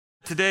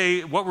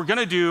today what we're going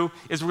to do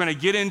is we're going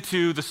to get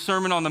into the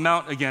Sermon on the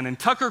Mount again. And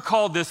Tucker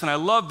called this, and I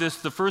love this,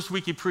 the first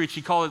week he preached,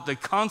 he called it the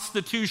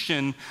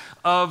Constitution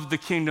of the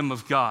Kingdom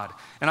of God.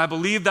 And I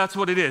believe that's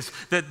what it is.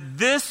 That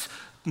this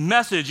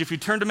message, if you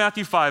turn to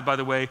Matthew 5, by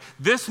the way,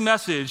 this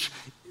message,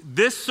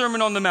 this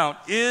Sermon on the Mount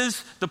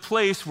is the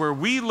place where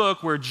we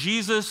look, where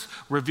Jesus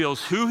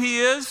reveals who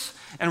he is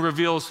and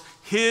reveals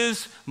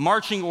his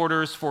marching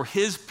orders for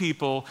his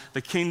people,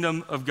 the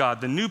kingdom of God,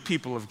 the new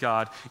people of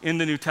God in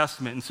the New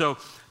Testament. And so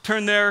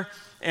turn there,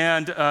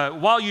 and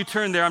while you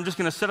turn there, I'm just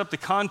going to set up the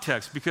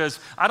context because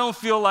I don't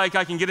feel like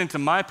I can get into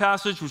my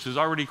passage, which is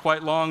already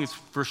quite long. It's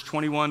verse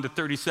 21 to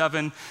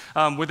 37,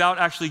 without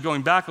actually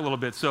going back a little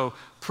bit. So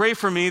pray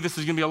for me. This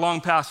is going to be a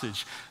long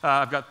passage.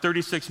 I've got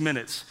 36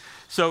 minutes.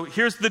 So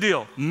here's the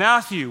deal.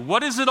 Matthew,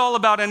 what is it all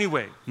about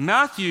anyway?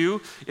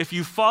 Matthew, if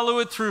you follow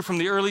it through from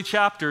the early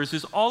chapters,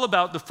 is all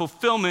about the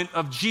fulfillment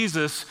of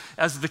Jesus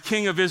as the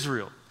King of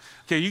Israel.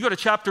 Okay, you go to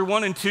chapter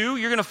 1 and 2,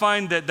 you're going to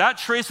find that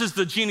traces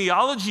the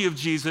genealogy of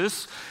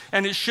Jesus,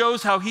 and it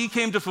shows how he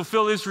came to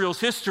fulfill Israel's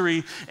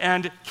history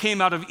and came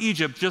out of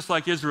Egypt just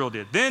like Israel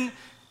did. Then,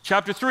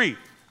 chapter 3,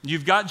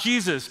 you've got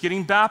Jesus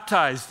getting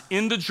baptized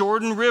in the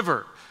Jordan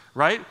River,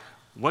 right?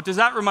 What does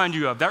that remind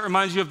you of? That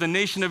reminds you of the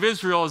nation of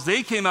Israel as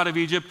they came out of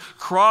Egypt,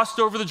 crossed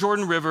over the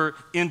Jordan River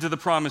into the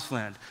Promised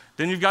Land.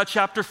 Then you've got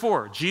chapter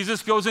 4.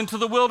 Jesus goes into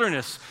the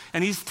wilderness,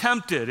 and he's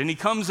tempted, and he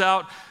comes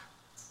out.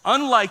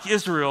 Unlike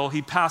Israel,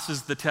 he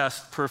passes the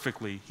test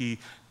perfectly. He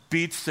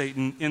beats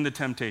Satan in the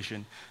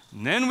temptation.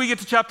 And then we get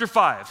to chapter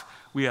 5.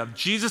 We have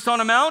Jesus on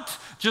a mount,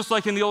 just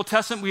like in the Old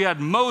Testament, we had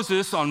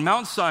Moses on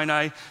Mount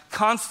Sinai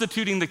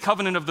constituting the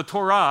covenant of the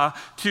Torah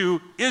to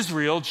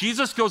Israel.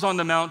 Jesus goes on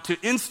the mount to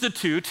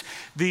institute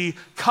the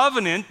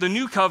covenant, the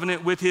new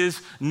covenant with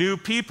his new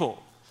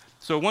people.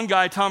 So one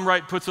guy, Tom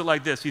Wright, puts it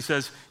like this. He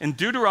says, in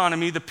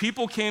Deuteronomy, the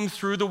people came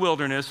through the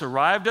wilderness,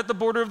 arrived at the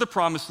border of the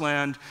Promised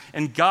Land,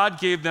 and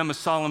God gave them a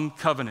solemn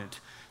covenant.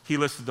 He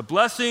listed the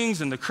blessings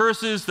and the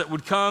curses that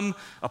would come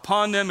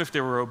upon them if they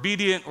were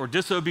obedient or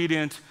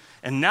disobedient.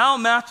 And now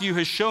Matthew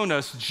has shown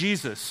us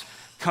Jesus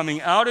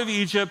coming out of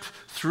Egypt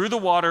through the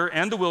water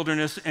and the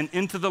wilderness and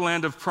into the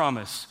land of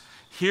promise.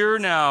 Here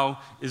now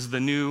is the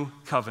new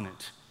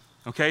covenant.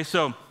 Okay,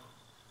 so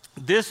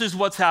this is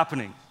what's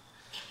happening.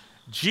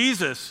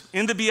 Jesus,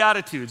 in the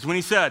Beatitudes, when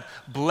he said,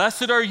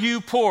 blessed are you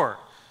poor,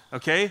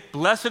 okay?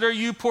 Blessed are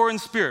you poor in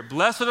spirit.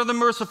 Blessed are the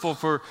merciful,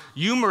 for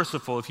you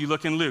merciful, if you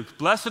look in Luke.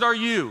 Blessed are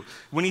you.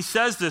 When he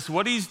says this,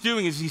 what he's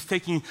doing is he's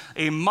taking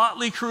a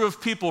motley crew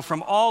of people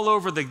from all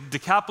over the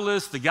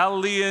Decapolis, the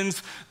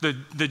Galileans,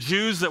 the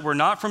Jews that were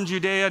not from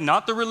Judea,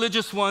 not the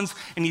religious ones,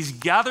 and he's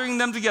gathering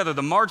them together,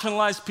 the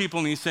marginalized people,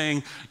 and he's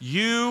saying,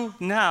 you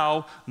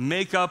now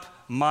make up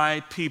my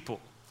people.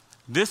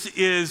 This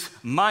is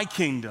my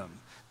kingdom.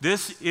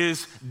 This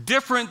is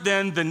different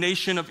than the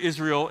nation of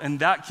Israel and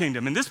that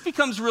kingdom. And this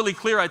becomes really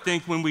clear, I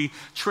think, when we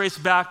trace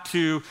back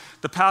to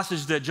the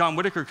passage that John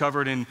Whitaker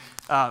covered in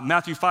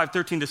Matthew 5,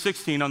 13 to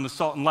 16 on the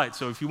salt and light.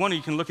 So if you want to,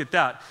 you can look at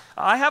that.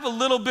 I have a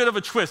little bit of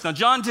a twist. Now,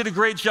 John did a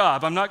great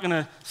job. I'm not going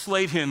to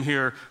slate him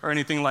here or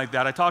anything like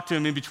that. I talked to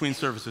him in between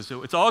services.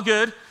 So it's all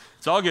good.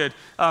 It's all good.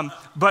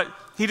 But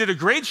he did a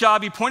great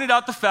job. He pointed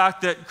out the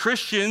fact that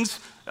Christians,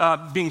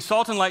 being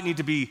salt and light, need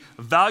to be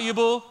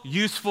valuable,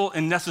 useful,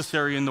 and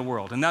necessary in the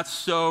world. And that's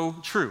so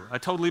true. I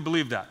totally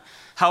believe that.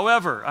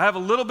 However, I have a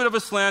little bit of a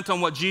slant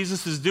on what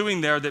Jesus is doing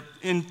there that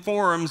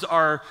informs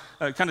our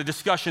kind of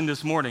discussion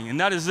this morning. And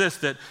that is this,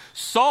 that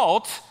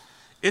salt,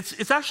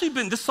 it's actually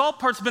been, the salt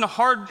part's been a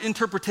hard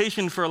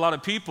interpretation for a lot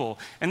of people.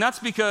 And that's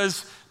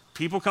because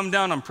people come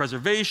down on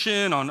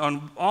preservation,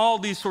 on all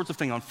these sorts of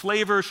things, on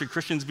flavor. Should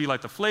Christians be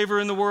like the flavor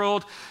in the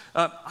world?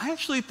 I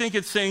actually think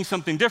it's saying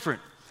something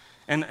different.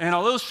 And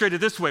I'll illustrate it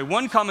this way.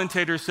 One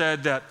commentator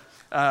said that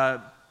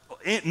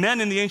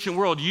men in the ancient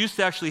world used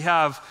to actually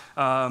have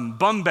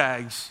bum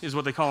bags, is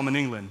what they call them in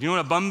England. Do you know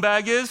what a bum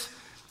bag is?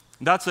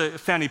 That's a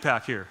fanny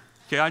pack here.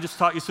 Okay, I just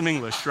taught you some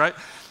English, right?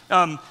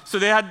 So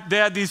they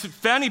had these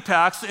fanny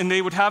packs, and they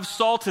would have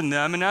salt in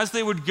them. And as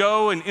they would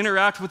go and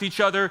interact with each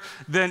other,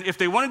 then if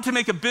they wanted to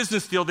make a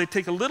business deal, they'd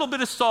take a little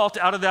bit of salt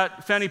out of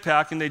that fanny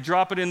pack, and they'd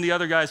drop it in the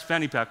other guy's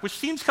fanny pack, which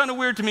seems kind of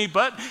weird to me,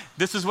 but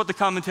this is what the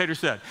commentator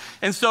said.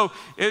 And so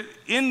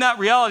in that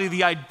reality,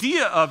 the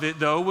idea of it,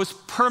 though, was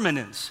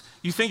permanence.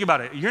 You think about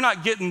it. You're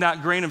not getting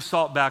that grain of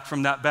salt back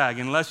from that bag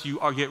unless you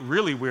get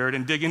really weird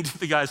and dig into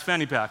the guy's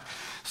fanny pack.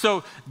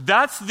 So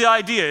that's the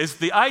idea, is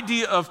the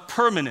idea of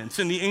permanence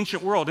in the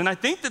ancient world. And I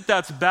think that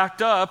that's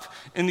backed up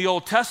in the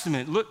Old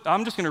Testament. Look,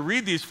 I'm just going to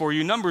read these for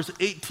you. Numbers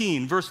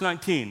 18, verse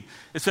 19.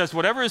 It says,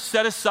 whatever is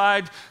set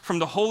aside from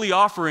the holy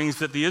offerings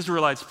that the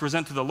Israelites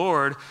present to the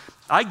Lord,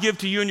 I give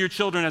to you and your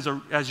children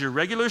as your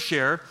regular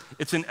share.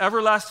 It's an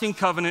everlasting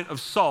covenant of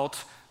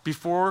salt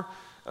before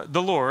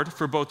the Lord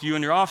for both you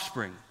and your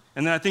offspring.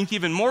 And then I think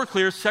even more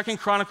clear, 2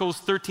 Chronicles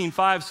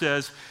 13:5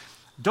 says,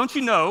 don't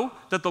you know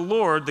that the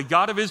Lord, the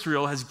God of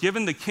Israel, has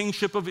given the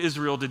kingship of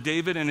Israel to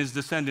David and his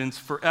descendants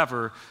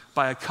forever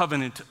by a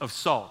covenant of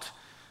salt?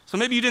 So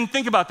maybe you didn't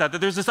think about that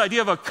there's this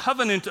idea of a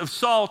covenant of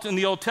salt in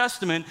the Old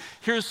Testament.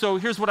 Here's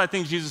what I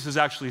think Jesus is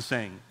actually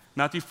saying.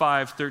 Matthew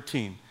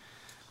 5:13.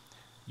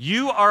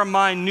 You are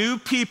my new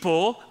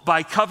people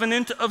by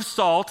covenant of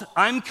salt.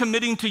 I'm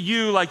committing to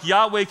you like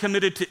Yahweh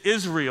committed to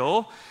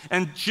Israel.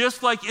 And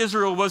just like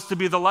Israel was to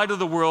be the light of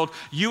the world,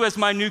 you as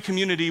my new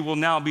community will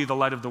now be the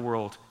light of the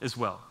world as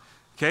well.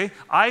 Okay?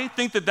 I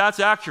think that that's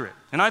accurate.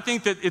 And I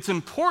think that it's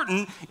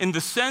important in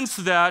the sense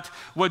that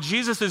what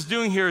Jesus is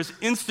doing here is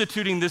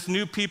instituting this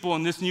new people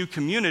and this new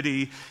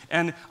community.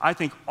 And I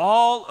think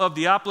all of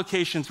the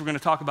applications we're going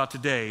to talk about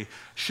today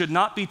should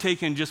not be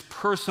taken just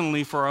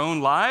personally for our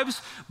own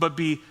lives, but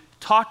be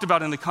talked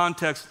about in the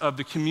context of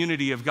the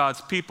community of God's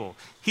people.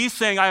 He's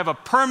saying, I have a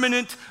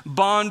permanent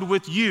bond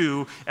with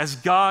you as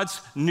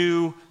God's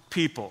new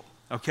people.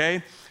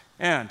 Okay?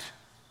 And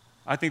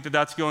I think that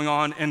that's going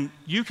on. And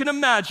you can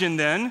imagine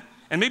then,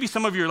 and maybe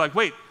some of you are like,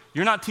 wait,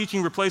 you're not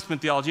teaching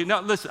replacement theology.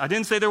 Now, listen, I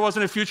didn't say there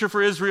wasn't a future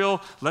for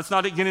Israel. Let's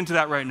not get into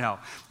that right now.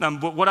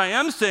 But what I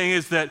am saying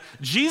is that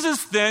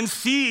Jesus then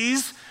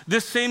sees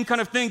this same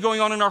kind of thing going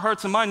on in our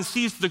hearts and minds, and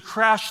sees the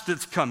crash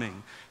that's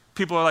coming.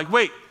 People are like,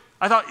 wait,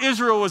 I thought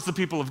Israel was the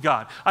people of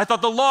God. I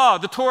thought the law,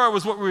 the Torah,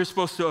 was what we were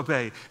supposed to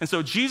obey. And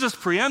so Jesus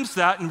preempts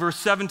that in verse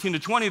 17 to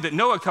 20 that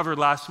Noah covered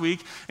last week.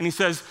 And he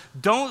says,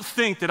 don't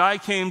think that I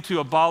came to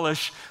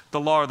abolish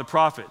the law or the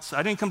prophets.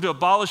 I didn't come to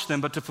abolish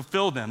them, but to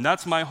fulfill them.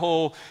 That's my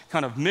whole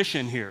kind of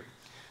mission here.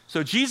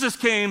 So Jesus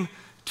came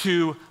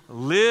to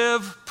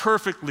live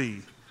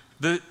perfectly,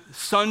 the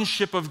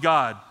sonship of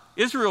God.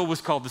 Israel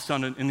was called the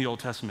son in the Old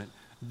Testament.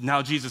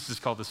 Now Jesus is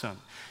called the son.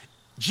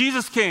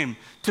 Jesus came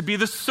to be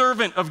the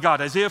servant of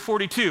God, Isaiah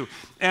 42.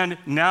 And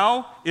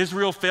now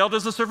Israel failed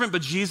as a servant,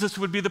 but Jesus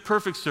would be the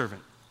perfect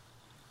servant.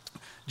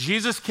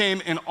 Jesus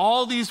came in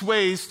all these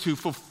ways to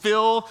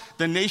fulfill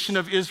the nation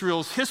of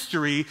Israel's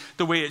history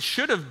the way it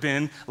should have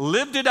been,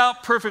 lived it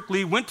out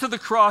perfectly, went to the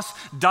cross,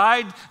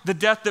 died the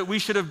death that we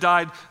should have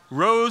died,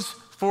 rose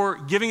for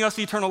giving us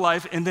eternal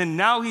life, and then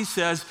now he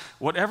says,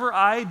 whatever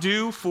I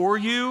do for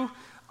you,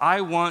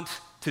 I want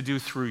to do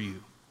through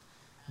you.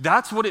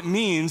 That's what it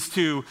means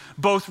to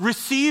both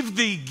receive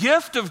the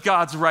gift of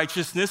God's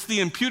righteousness,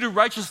 the imputed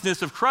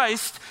righteousness of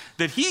Christ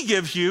that he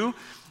gives you,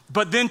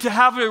 but then to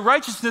have a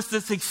righteousness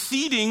that's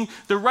exceeding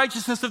the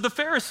righteousness of the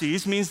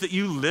Pharisees means that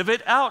you live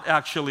it out,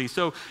 actually.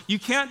 So you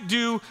can't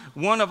do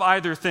one of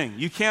either thing.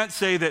 You can't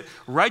say that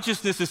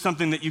righteousness is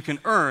something that you can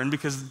earn,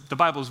 because the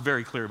Bible is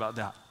very clear about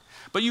that.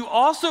 But you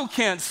also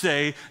can't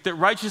say that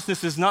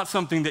righteousness is not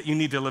something that you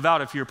need to live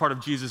out if you're part of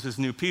Jesus'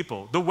 new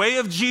people. The way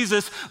of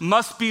Jesus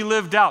must be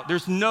lived out.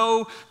 There's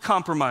no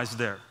compromise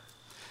there.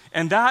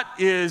 And that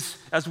is,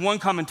 as one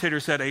commentator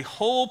said, a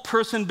whole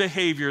person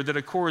behavior that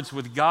accords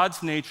with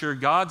God's nature,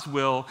 God's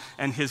will,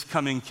 and his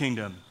coming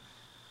kingdom.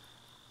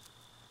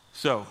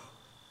 So,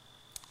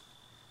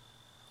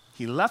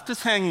 he left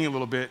us hanging a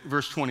little bit,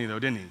 verse 20 though,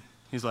 didn't he?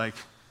 He's like,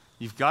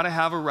 you've got to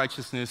have a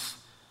righteousness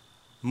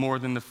more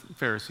than the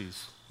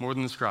Pharisees, more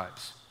than the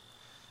scribes.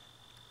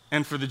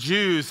 And for the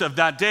Jews of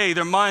that day,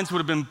 their minds would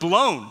have been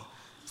blown.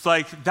 It's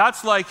like,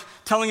 that's like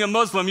telling a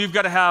Muslim you've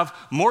got to have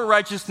more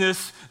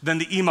righteousness than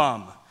the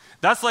imam.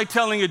 That's like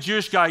telling a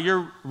Jewish guy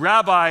your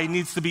rabbi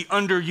needs to be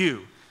under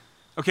you.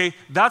 Okay,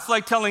 that's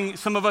like telling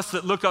some of us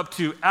that look up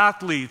to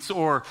athletes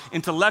or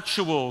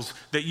intellectuals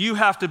that you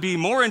have to be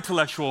more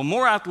intellectual,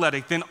 more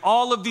athletic than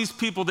all of these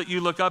people that you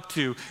look up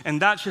to.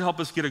 And that should help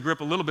us get a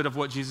grip a little bit of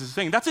what Jesus is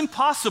saying. That's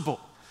impossible.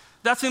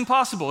 That's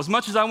impossible. As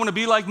much as I want to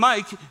be like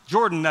Mike,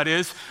 Jordan that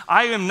is,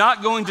 I am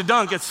not going to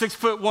dunk at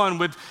 6'1"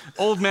 with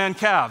old man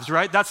calves,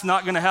 right? That's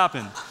not going to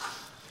happen.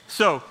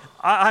 So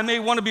I may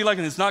want to be like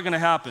him. It's not going to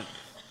happen.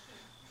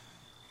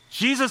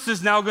 Jesus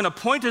is now going to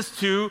point us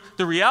to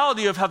the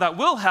reality of how that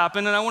will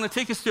happen, and I want to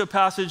take us to a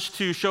passage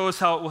to show us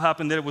how it will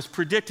happen, that it was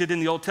predicted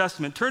in the Old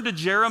Testament. Turn to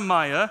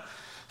Jeremiah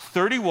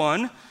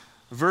 31,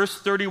 verse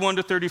 31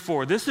 to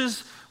 34. This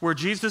is where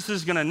Jesus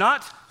is going to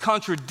not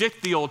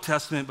contradict the Old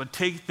Testament, but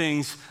take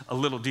things a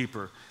little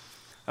deeper.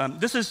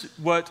 This is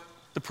what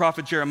the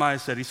prophet Jeremiah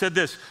said. He said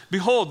this,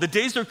 "Behold, the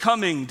days are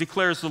coming,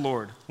 declares the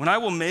Lord, when I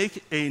will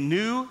make a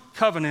new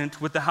covenant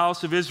with the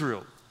house of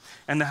Israel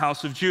and the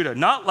house of Judah,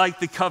 not like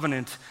the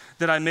covenant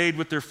that I made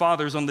with their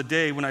fathers on the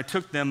day when I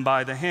took them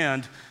by the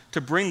hand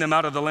to bring them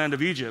out of the land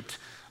of Egypt,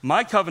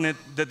 my covenant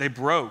that they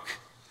broke,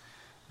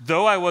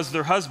 though I was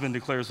their husband,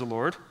 declares the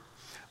Lord.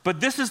 But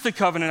this is the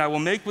covenant I will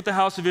make with the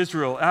house of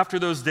Israel after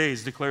those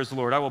days, declares the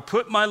Lord. I will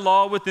put my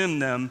law within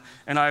them,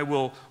 and I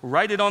will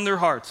write it on their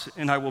hearts,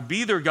 and I will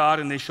be their God,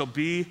 and they shall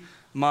be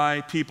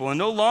my people. And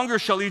no longer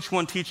shall each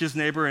one teach his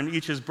neighbor and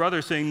each his brother,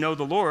 saying, know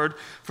the Lord,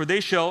 for they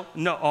shall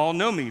all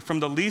know me, from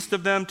the least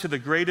of them to the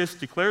greatest,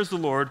 declares the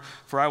Lord,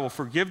 for I will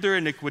forgive their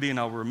iniquity, and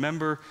I will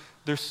remember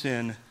their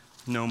sin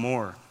no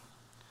more."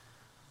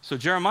 So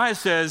Jeremiah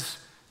says,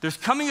 there's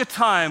coming a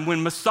time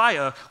when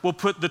Messiah will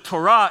put the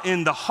Torah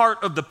in the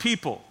heart of the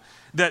people.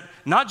 That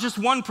not just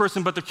one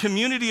person, but the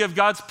community of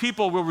God's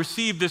people will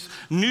receive this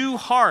new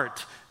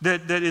heart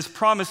that is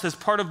promised as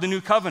part of the new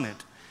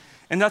covenant.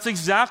 And that's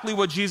exactly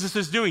what Jesus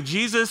is doing.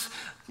 Jesus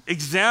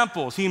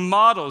examples. He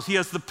models. He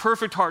has the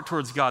perfect heart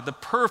towards God, the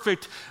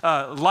perfect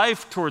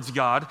life towards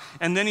God.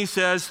 And then he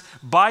says,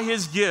 by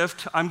his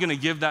gift, I'm going to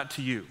give that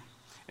to you.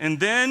 And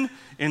then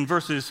in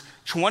verses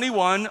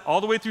 21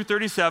 all the way through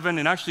 37,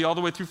 and actually all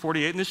the way through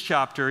 48 in this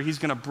chapter, he's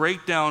going to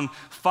break down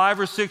 5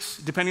 or 6,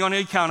 depending on how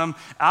you count them,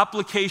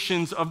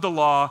 applications of the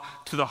law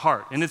to the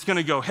heart. And it's going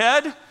to go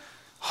head,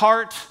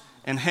 heart,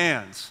 and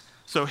hands.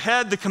 So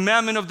head, the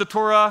commandment of the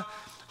Torah;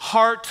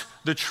 heart,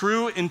 the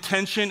true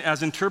intention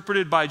as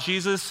interpreted by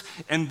Jesus;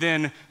 and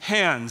then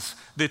hands,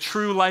 the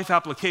true life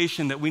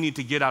application that we need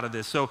to get out of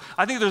this. So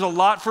I think there's a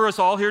lot for us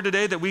all here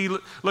today that we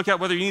look at,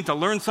 whether you need to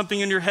learn something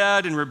in your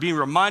head and be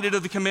reminded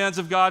of the commands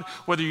of God,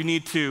 whether you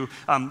need to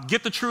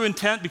get the true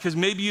intent because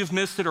maybe you've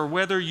missed it, or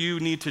whether you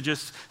need to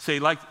just say,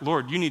 like,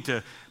 Lord, you need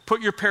to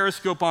put your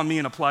periscope on me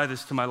and apply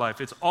this to my life.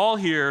 It's all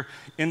here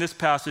in this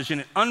passage,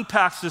 and it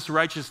unpacks this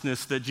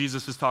righteousness that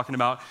Jesus is talking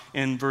about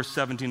in verse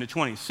 17 to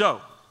 20.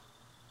 So,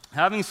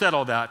 having said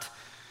all that,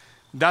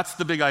 that's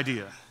the big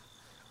idea.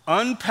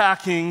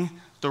 Unpacking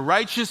the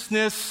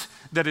righteousness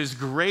that is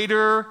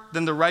greater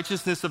than the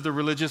righteousness of the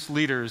religious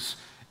leaders.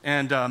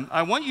 And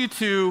I want you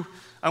to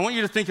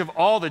think of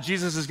all that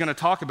Jesus is going to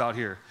talk about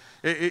here.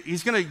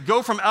 He's going to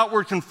go from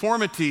outward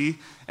conformity,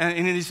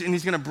 and he's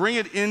going to bring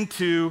it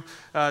into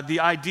the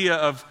idea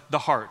of the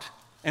heart.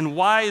 And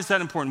why is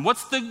that important?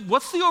 What's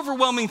the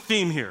overwhelming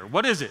theme here?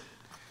 What is it?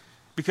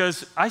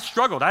 Because I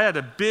struggled. I had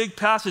a big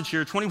passage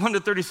here, 21 to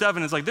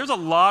 37. It's like there's a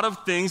lot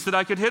of things that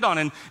I could hit on.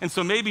 And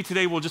so maybe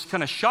today we'll just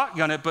kind of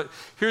shotgun it, but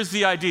here's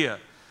the idea.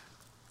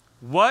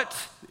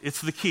 It's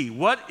the key.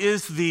 What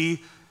is the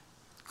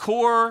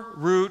core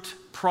root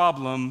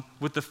problem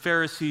with the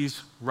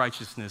Pharisees'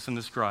 righteousness and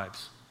the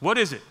scribes? What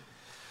is it?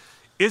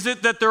 Is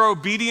it that their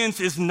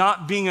obedience is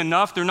not being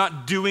enough? They're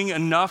not doing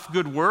enough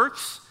good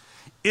works?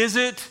 Is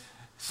it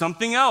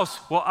something else?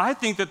 Well, I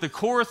think that the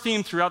core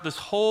theme throughout this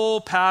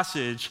whole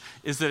passage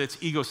is that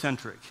it's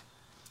egocentric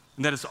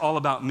and that it's all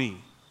about me.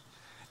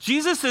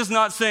 Jesus is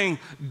not saying,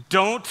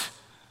 don't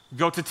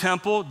go to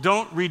temple,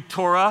 don't read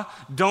Torah,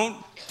 don't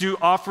do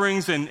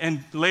offerings,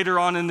 and later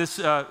on in this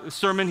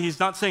sermon, he's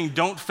not saying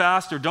don't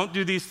fast or don't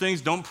do these things,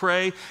 don't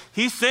pray.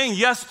 He's saying,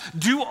 yes,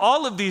 do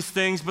all of these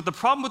things, but the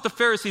problem with the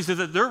Pharisees is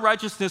that their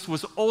righteousness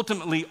was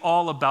ultimately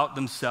all about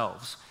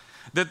themselves.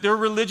 That their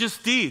religious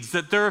deeds,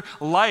 that their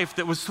life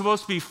that was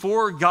supposed to be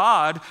for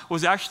God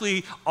was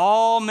actually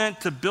all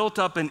meant to build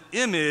up an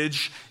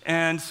image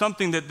and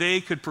something that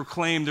they could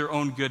proclaim their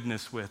own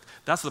goodness with.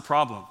 That's the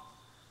problem.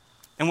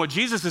 And what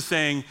Jesus is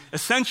saying,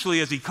 essentially,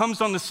 as he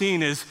comes on the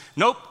scene is,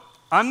 nope,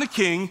 I'm the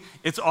king,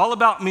 it's all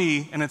about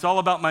me, and it's all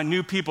about my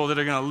new people that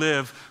are going to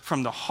live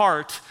from the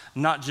heart,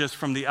 not just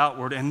from the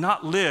outward, and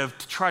not live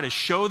to try to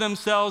show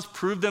themselves,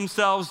 prove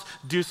themselves,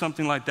 do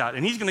something like that.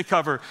 And he's going to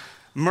cover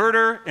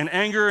murder and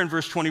anger in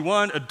verse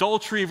 21,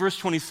 adultery, verse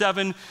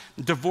 27,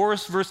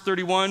 divorce, verse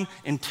 31,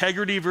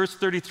 integrity, verse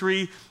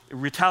 33,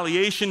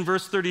 retaliation,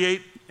 verse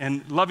 38,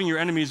 and loving your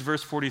enemies,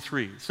 verse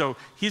 43. So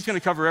he's going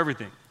to cover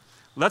everything.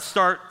 Let's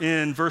start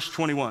in verse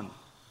 21.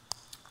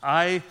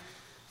 I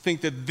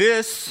think that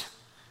this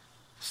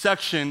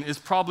section is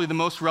probably the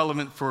most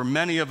relevant for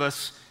many of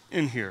us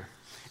in here.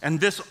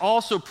 And this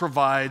also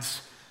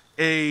provides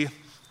a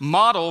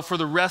model for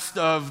the rest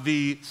of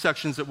the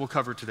sections that we'll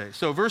cover today.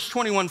 So verse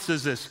 21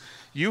 says this: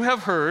 "You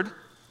have heard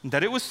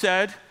that it was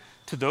said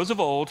to those of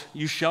old,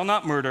 'You shall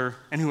not murder,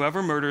 and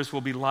whoever murders will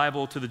be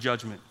liable to the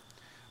judgment.'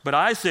 But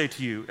I say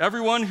to you,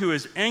 everyone who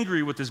is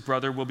angry with his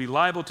brother will be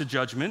liable to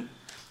judgment.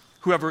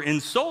 Whoever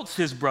insults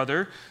his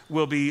brother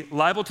will be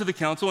liable to the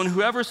council, and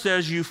whoever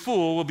says 'you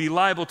fool' will be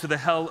liable to the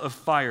hell of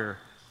fire.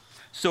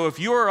 So if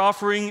you are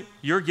offering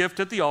your gift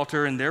at the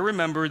altar and there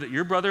remember that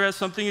your brother has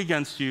something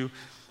against you,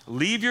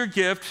 leave your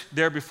gift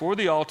there before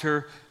the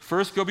altar.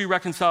 First go be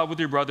reconciled with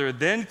your brother,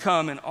 then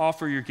come and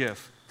offer your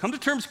gift. Come to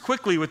terms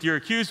quickly with your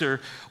accuser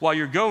while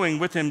you're going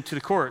with him to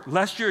the court,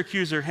 lest your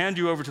accuser hand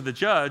you over to the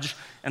judge,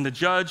 and the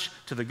judge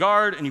to the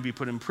guard, and you be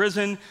put in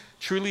prison.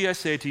 Truly I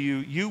say to you,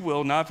 you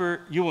will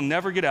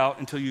never get out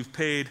until you've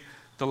paid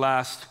the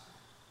last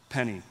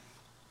penny."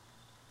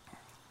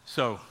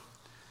 So,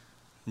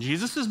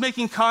 Jesus is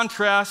making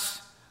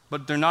contrasts,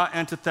 but they're not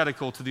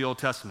antithetical to the Old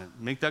Testament.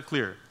 Make that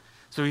clear.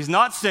 So he's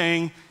not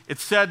saying, it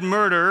said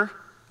murder,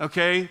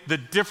 okay? The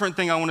different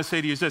thing I want to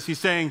say to you is this. He's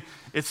saying,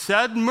 it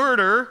said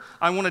murder,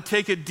 I want to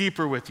take it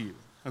deeper with you,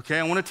 okay?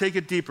 I want to take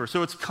it deeper.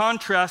 So it's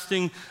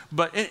contrasting,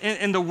 but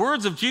and the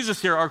words of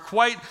Jesus here are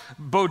quite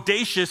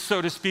bodacious,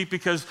 so to speak,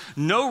 because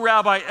no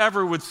rabbi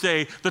ever would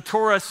say, the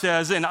Torah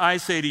says, and I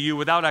say to you,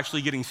 without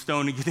actually getting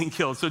stoned and getting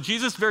killed. So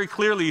Jesus very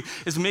clearly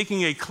is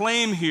making a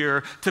claim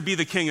here to be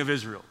the king of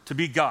Israel, to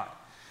be God.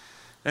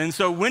 And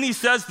so when he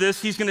says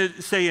this, he's going to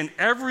say in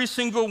every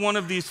single one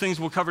of these things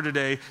we'll cover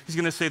today, he's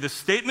going to say the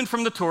statement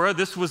from the Torah,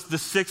 this was the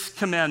 6th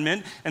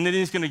commandment, and then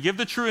he's going to give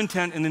the true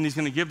intent, and then he's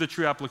going to give the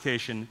true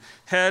application.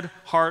 Head,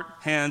 heart,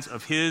 hands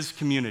of his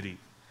community,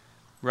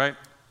 right?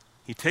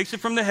 He takes it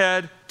from the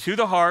head to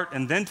the heart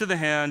and then to the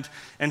hand,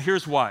 and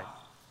here's why.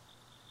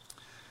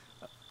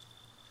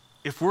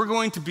 If we're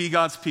going to be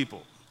God's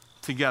people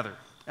together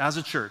as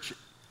a church,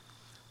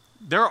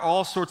 there are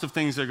all sorts of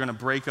things that are going to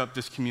break up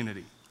this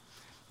community.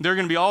 There are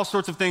going to be all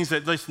sorts of things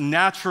that just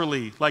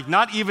naturally, like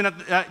not even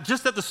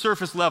just at the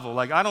surface level,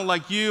 like I don't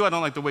like you, I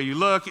don't like the way you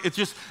look. It's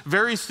just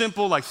very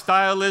simple, like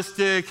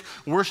stylistic,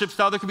 worship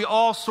style. There could be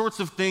all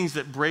sorts of things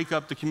that break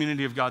up the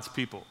community of God's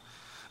people.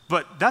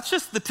 But that's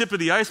just the tip of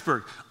the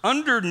iceberg.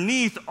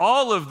 Underneath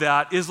all of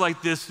that is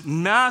like this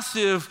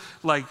massive,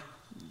 like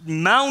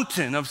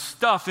mountain of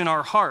stuff in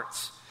our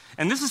hearts.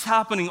 And this is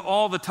happening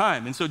all the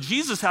time. And so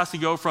Jesus has to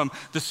go from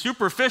the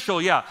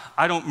superficial, yeah,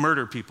 I don't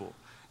murder people.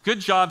 Good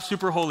job,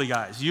 super holy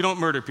guys. You don't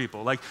murder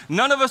people. Like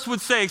none of us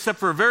would say, except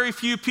for a very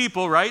few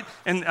people, right?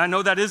 And I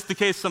know that is the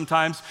case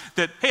sometimes,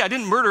 that, hey, I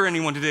didn't murder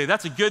anyone today.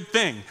 That's a good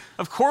thing.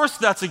 Of course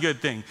that's a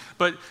good thing.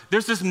 But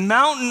there's this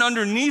mountain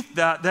underneath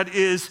that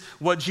is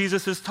what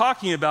Jesus is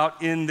talking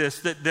about in this,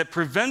 that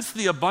prevents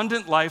the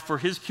abundant life for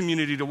his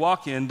community to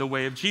walk in the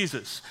way of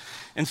Jesus.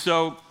 And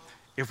so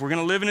if we're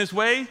going to live in his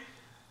way,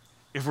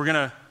 if we're going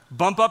to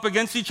bump up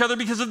against each other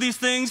because of these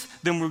things,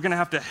 then we're going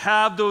to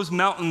have those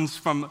mountains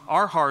from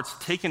our hearts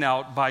taken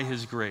out by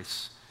his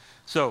grace.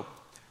 So,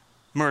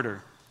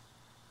 murder.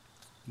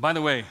 By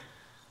the way,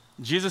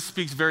 Jesus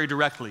speaks very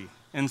directly.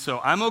 And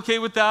so I'm okay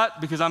with that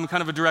because I'm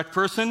kind of a direct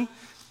person.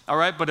 All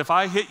right, but if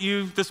I hit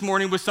you this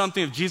morning with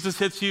something, if Jesus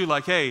hits you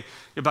like, hey,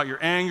 about your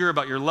anger,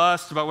 about your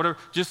lust, about whatever,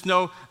 just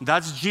know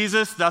that's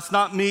Jesus, that's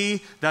not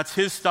me, that's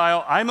his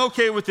style. I'm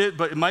okay with it,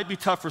 but it might be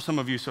tough for some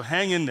of you, so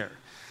hang in there.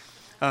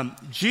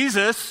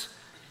 Jesus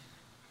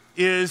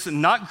is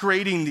not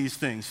grading these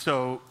things.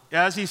 So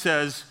as he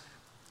says,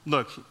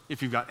 look,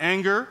 if you've got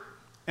anger,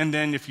 and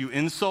then if you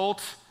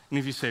insult, and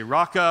if you say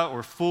raka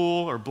or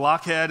fool or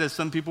blockhead, as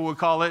some people would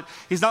call it,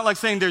 he's not like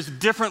saying there's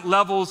different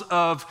levels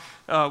of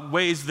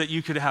ways that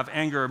you could have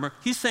anger.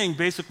 He's saying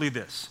basically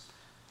this,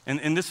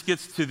 and this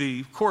gets to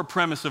the core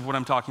premise of what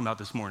I'm talking about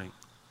this morning,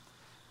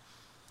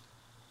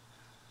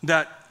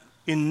 that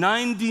in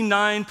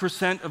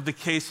 99% of the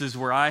cases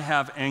where I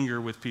have anger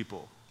with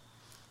people,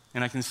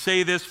 and I can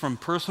say this from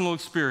personal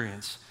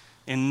experience,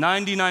 in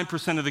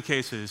 99% of the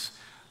cases,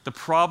 the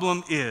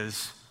problem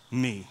is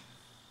me.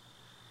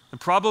 The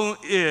problem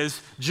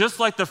is, just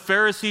like the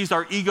Pharisees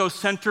are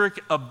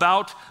egocentric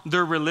about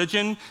their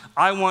religion,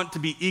 I want to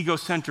be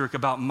egocentric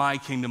about my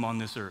kingdom on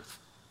this earth.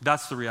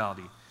 That's the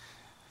reality.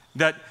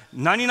 That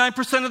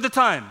 99% of the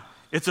time,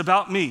 it's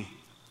about me.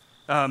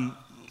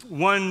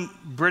 One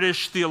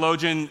British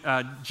theologian,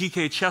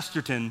 G.K.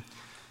 Chesterton,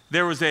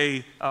 there was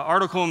an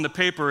article in the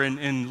paper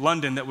in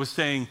London that was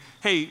saying,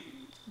 hey,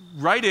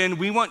 write in,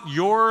 we want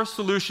your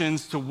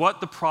solutions to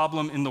what the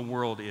problem in the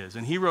world is.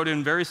 And he wrote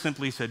in very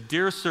simply, he said,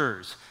 dear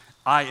sirs,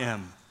 I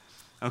am.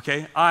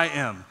 Okay, I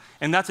am.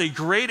 And that's a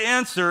great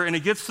answer, and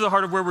it gets to the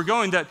heart of where we're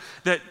going, that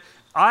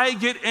I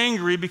get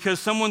angry because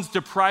someone's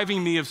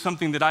depriving me of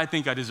something that I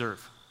think I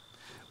deserve.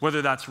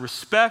 Whether that's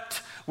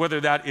respect,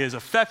 whether that is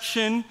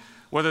affection,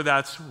 whether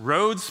that's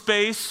road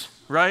space,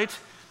 right?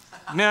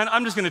 Man,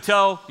 I'm just going to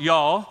tell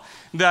y'all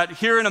that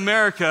here in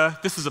America,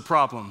 this is a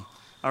problem,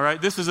 all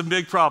right? This is a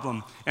big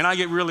problem, and I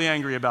get really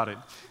angry about it,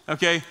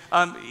 okay?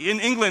 In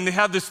England, they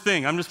have this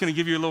thing. I'm just going to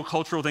give you a little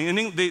cultural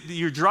thing.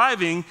 You're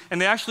driving, and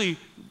they actually,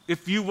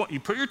 if you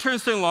put your turn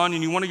signal on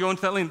and you want to go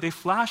into that lane, they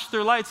flash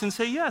their lights and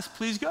say, yes,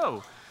 please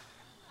go.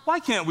 Why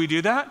can't we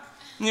do that?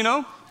 You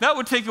know, that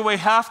would take away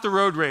half the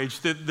road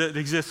rage that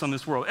exists on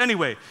this world.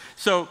 Anyway,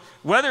 so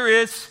whether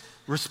it's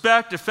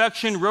respect,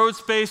 affection, road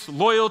space,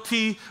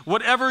 loyalty,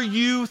 whatever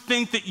you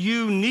think that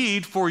you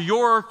need for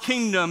your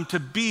kingdom to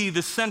be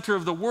the center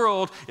of the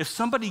world, if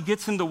somebody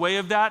gets in the way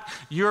of that,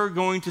 you're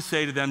going to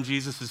say to them,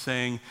 Jesus is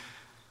saying,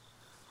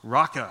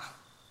 Raka,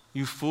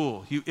 you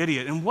fool, you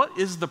idiot. And what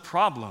is the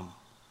problem?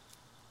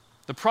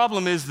 The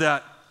problem is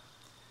that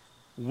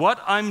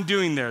what I'm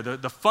doing there,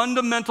 the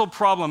fundamental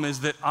problem is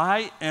that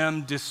I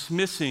am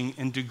dismissing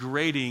and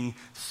degrading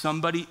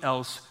somebody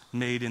else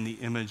made in the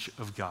image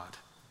of God.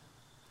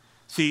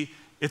 See,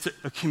 it's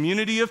a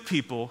community of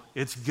people,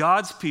 it's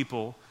God's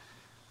people,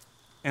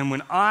 and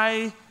when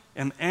I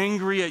am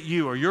angry at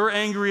you or you're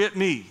angry at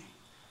me,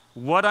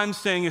 what I'm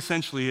saying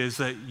essentially is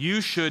that you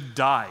should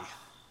die.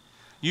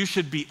 You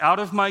should be out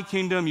of my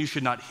kingdom, you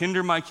should not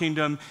hinder my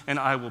kingdom, and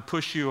I will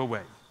push you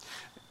away.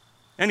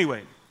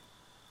 Anyway,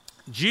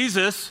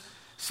 Jesus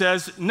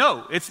says,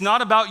 no, it's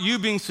not about you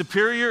being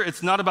superior,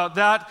 it's not about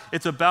that,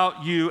 it's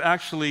about you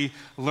actually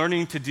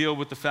learning to deal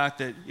with the fact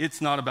that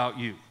it's not about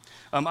you.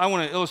 I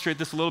want to illustrate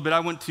this a little bit.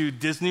 I went to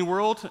Disney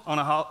World on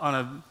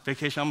a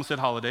vacation. I almost said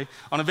holiday.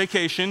 On a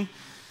vacation.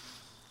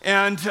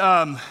 And,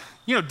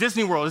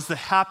 Disney World is the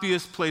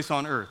happiest place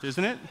on earth,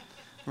 isn't it?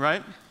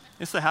 Right?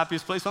 It's the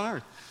happiest place on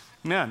earth.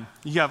 Man,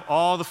 you have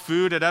all the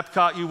food at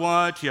Epcot you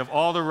want. You have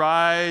all the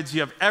rides.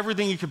 You have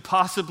everything you could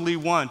possibly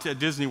want at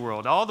Disney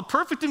World. All the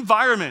perfect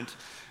environment.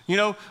 You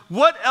know,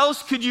 what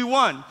else could you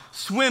want?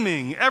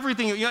 Swimming,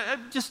 everything.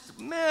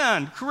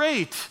 Man,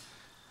 great.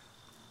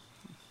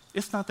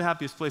 It's not the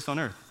happiest place on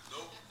earth.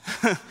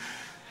 Nope.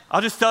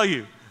 I'll just tell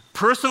you,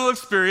 Personal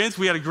experience,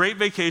 we had a great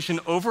vacation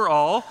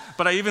overall,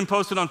 but I even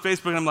posted on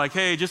Facebook, and I'm like,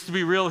 hey, just to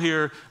be real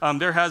here,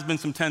 there has been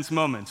some tense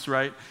moments,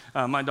 right?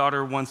 My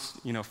daughter wants,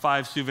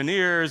 5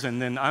 souvenirs, and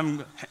then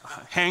I'm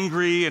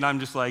hangry, and I'm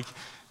just like,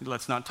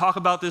 let's not talk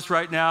about this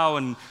right now,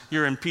 and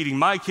you're impeding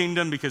my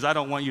kingdom because I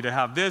don't want you to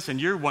have this, and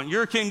you want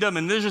your kingdom,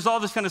 and there's just all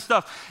this kind of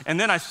stuff. And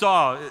then I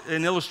saw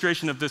an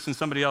illustration of this in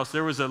somebody else.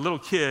 There was a little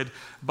kid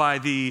by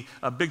the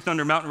Big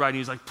Thunder Mountain Ride, and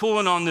he's like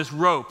pulling on this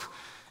rope.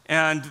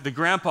 And the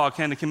grandpa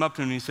kind of came up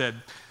to him and he said,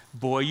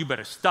 boy, you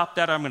better stop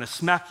that or I'm going to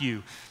smack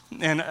you.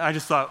 And I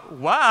just thought,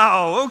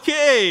 wow,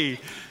 okay,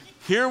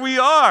 here we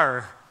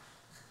are.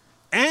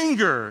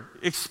 Anger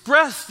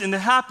expressed in the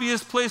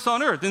happiest place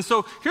on earth. And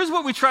so here's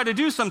what we try to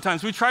do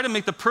sometimes. We try to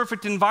make the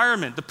perfect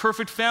environment, the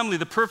perfect family,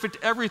 the perfect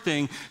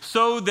everything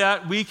so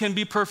that we can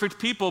be perfect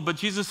people. But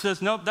Jesus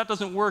says, nope, that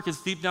doesn't work.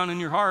 It's deep down in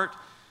your heart.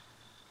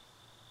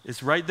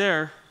 It's right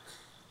there.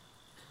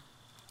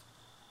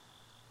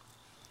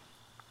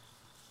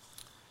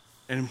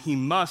 And he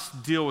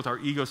must deal with our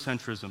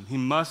egocentrism. He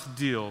must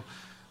deal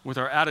with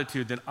our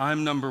attitude that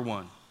I'm number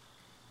one.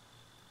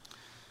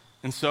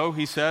 And so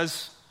he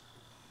says,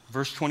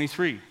 verse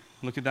 23,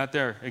 look at that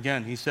there.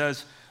 Again, he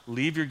says,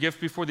 leave your gift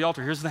before the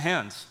altar. Here's the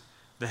hands.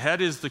 The head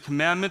is the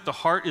commandment. The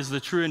heart is the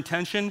true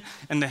intention.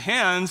 And the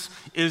hands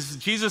is,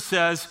 Jesus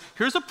says,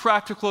 here's a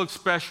practical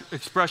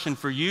expression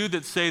for you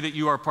that say that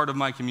you are part of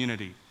my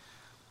community.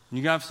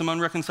 You have some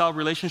unreconciled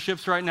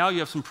relationships right now. You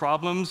have some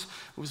problems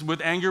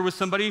with anger with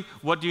somebody.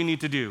 What do you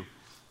need to do?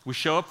 We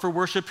show up for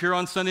worship here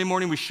on Sunday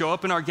morning. We show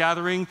up in our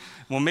gathering.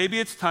 Well, maybe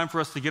it's time for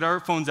us to get our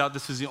phones out.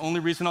 This is the only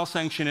reason I'll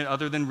sanction it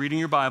other than reading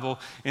your Bible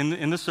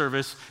in the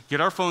service.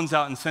 Get our phones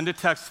out and send a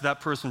text to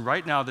that person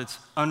right now that's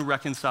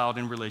unreconciled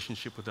in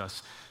relationship with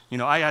us.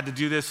 I had to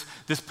do this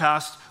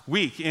past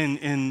week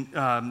in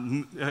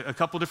a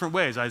couple different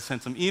ways. I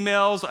sent some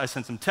emails. I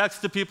sent some texts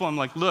to people. I'm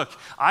like, look,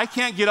 I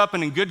can't get up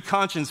and in good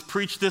conscience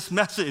preach this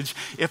message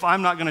if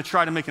I'm not going to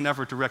try to make an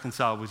effort to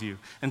reconcile with you.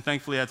 And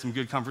thankfully, I had some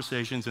good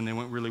conversations, and they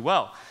went really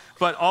well.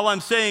 But all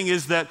I'm saying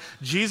is that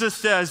Jesus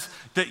says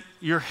that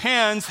your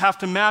hands have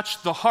to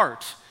match the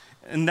heart.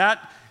 And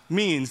that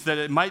means that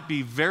it might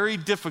be very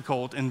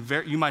difficult, and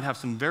you might have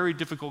some very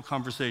difficult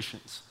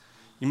conversations.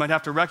 You might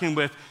have to reckon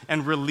with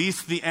and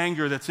release the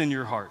anger that's in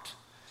your heart.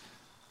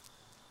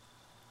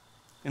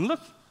 And look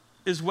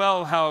as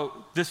well how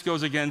this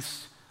goes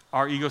against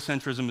our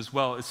egocentrism as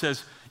well. It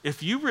says,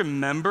 if you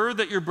remember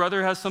that your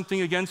brother has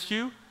something against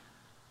you,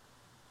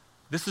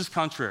 this is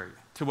contrary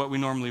to what we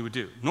normally would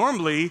do.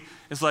 Normally,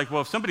 it's like,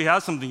 well, if somebody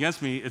has something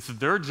against me, it's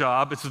their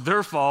job, it's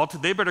their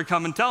fault, they better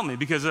come and tell me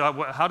because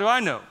how do I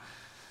know?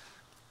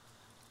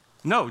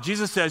 No,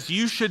 Jesus says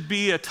you should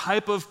be a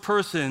type of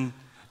person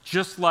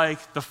just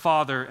like the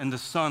Father and the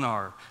Son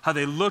are. How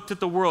they looked at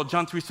the world,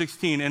 John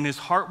 3:16, and his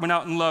heart went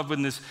out in love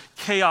with this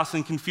chaos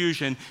and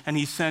confusion, and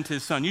he sent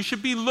his Son. You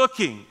should be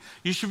looking.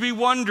 You should be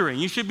wondering.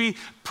 You should be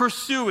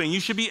pursuing. You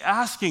should be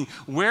asking,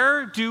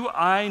 where do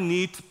I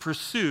need to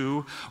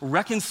pursue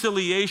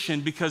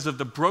reconciliation because of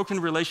the broken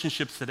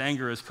relationships that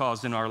anger has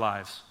caused in our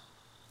lives?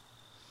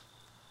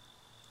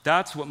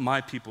 That's what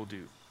my people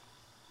do.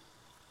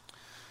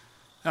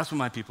 That's what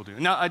my people do.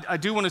 Now, I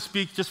do want to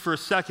speak just for a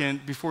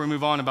second before we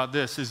move on about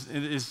this, is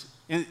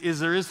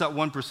there is that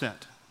 1%.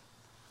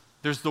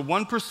 There's the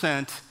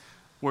 1%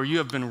 where you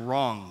have been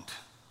wronged,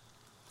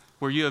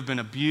 where you have been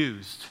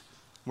abused,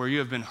 where you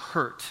have been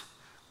hurt.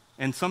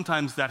 And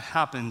sometimes that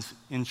happens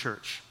in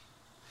church.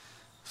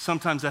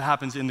 Sometimes that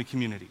happens in the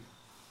community.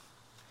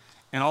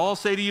 And all I'll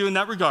say to you in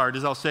that regard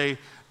is I'll say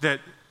that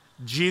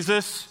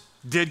Jesus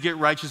did get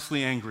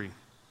righteously angry.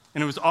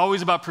 And it was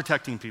always about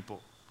protecting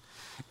people.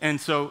 And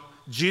so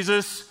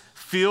Jesus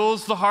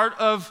feels the heart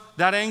of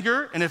that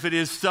anger, and if it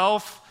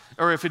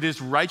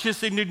is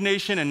righteous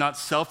indignation and not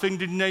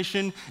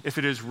self-indignation, if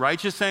it is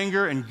righteous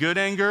anger and good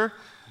anger,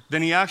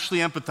 then he actually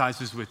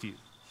empathizes with you.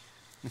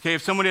 Okay,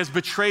 if somebody has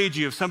betrayed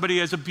you, if somebody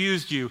has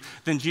abused you,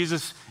 then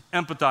Jesus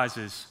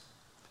empathizes.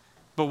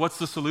 But what's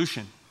the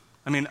solution?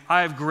 I mean,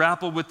 I've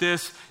grappled with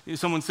this.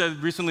 Someone said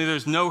recently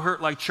there's no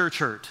hurt like church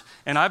hurt,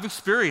 and I've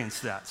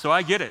experienced that, so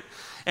I get it.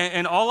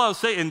 And all I'll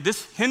say, and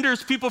this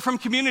hinders people from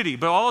community,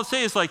 but all I'll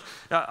say is like,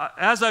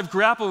 as I've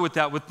grappled with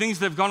that, with things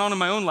that have gone on in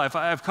my own life,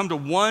 I've come to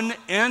one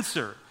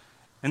answer,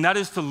 and that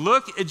is to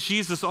look at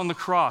Jesus on the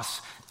cross.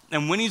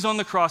 And when he's on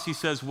the cross, he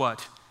says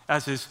what?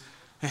 As his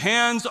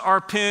hands are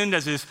pinned,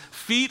 as his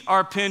feet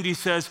are pinned, he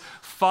says,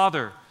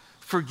 Father,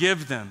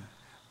 forgive them.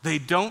 They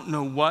don't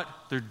know what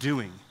they're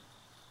doing.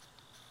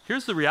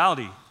 Here's the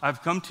reality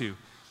I've come to.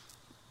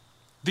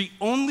 The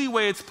only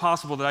way it's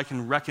possible that I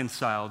can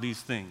reconcile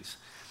these things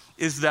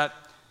is that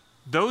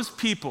those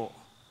people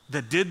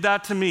that did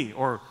that to me,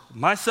 or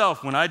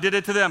myself when I did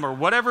it to them, or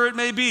whatever it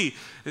may be,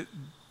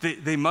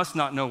 they must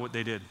not know what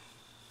they did.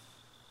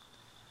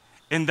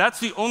 And that's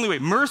the only way.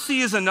 Mercy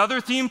is another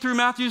theme through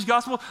Matthew's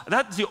gospel.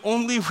 That's the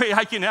only way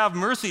I can have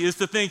mercy is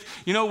to think,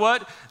 you know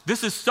what?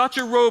 This is such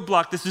a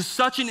roadblock. This is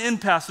such an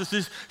impasse. This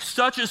is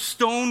such a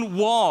stone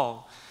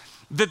wall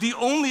that the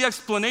only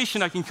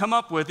explanation I can come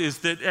up with is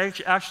that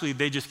actually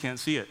they just can't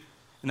see it.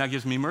 And that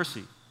gives me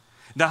mercy.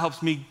 That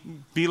helps me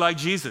be like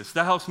Jesus.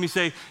 That helps me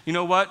say, you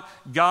know what,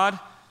 God,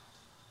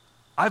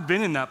 I've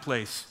been in that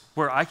place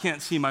where I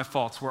can't see my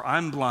faults, where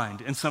I'm blind,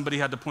 and somebody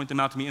had to point them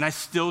out to me, and I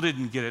still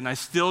didn't get it, and I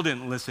still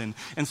didn't listen.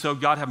 And so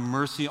God, have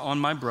mercy on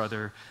my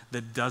brother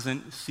that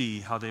doesn't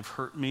see how they've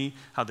hurt me,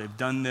 how they've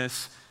done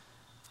this.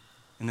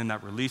 And then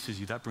that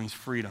releases you. That brings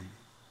freedom.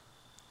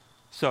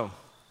 So,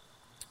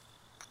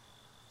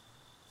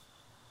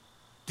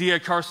 D.A.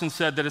 Carson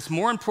said that it's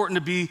more important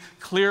to be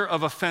clear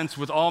of offense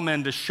with all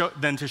men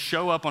than to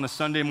show up on a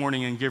Sunday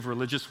morning and give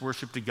religious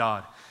worship to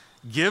God.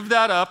 Give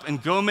that up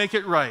and go make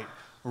it right.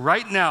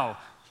 Right now.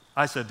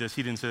 I said this,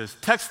 he didn't say this.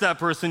 Text that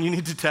person, you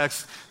need to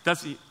text.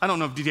 I don't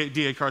know if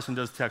D.A. Carson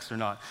does text or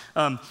not.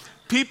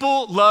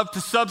 People love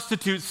to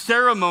substitute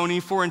ceremony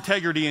for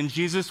integrity, and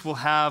Jesus will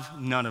have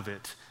none of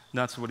it.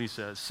 That's what he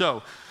says.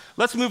 So,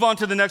 let's move on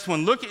to the next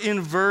one. Look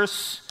in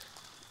verse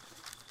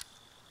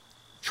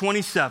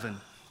 27.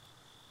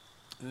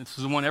 This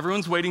is the one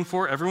everyone's waiting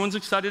for, everyone's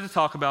excited to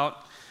talk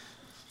about.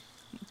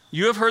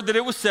 You have heard that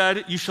it was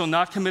said, you shall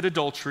not commit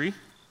adultery.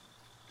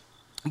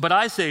 But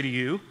I say to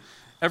you,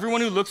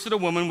 everyone who looks at a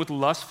woman with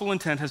lustful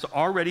intent has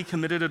already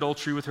committed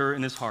adultery with her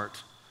in his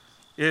heart.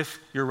 If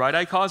your right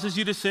eye causes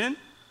you to sin,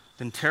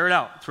 then tear it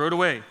out, throw it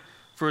away.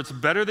 For it's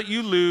better that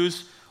you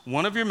lose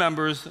one of your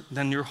members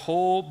than your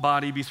whole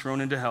body be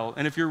thrown into hell.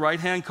 And if your right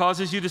hand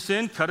causes you to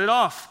sin, cut it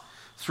off.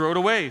 Throw it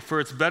away, for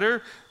it's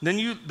better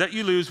that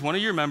you lose one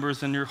of your members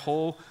than your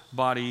whole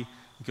body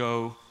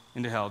go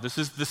into hell. This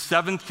is the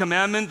seventh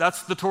commandment.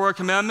 That's the Torah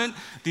commandment.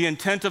 The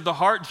intent of the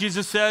heart,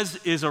 Jesus says,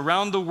 is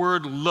around the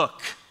word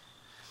look.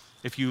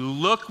 If you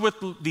look with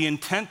the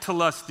intent to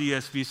lust, the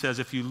ESV says,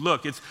 if you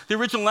look. The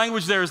original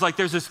language there is like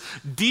there's this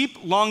deep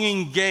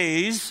longing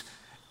gaze.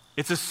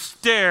 It's a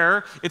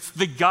stare. It's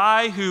the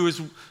guy who is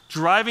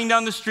driving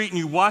down the street and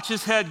you watch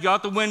his head go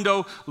out the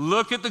window,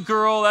 look at the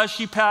girl as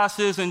she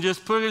passes and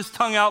just put his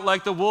tongue out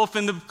like the wolf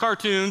in the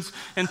cartoons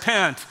and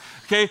pant.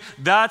 Okay,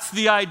 that's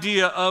the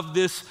idea of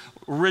this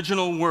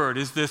original word,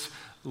 is this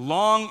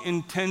long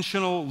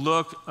intentional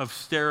look of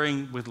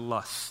staring with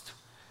lust.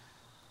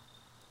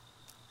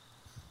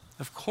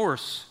 Of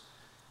course,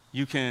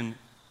 you can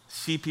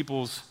see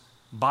people's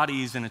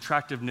bodies and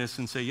attractiveness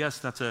and say, yes,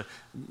 that's a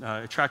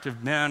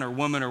attractive man or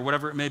woman or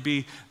whatever it may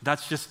be.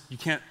 That's just, you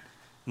can't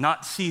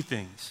not see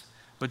things.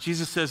 But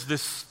Jesus says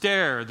this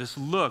stare, this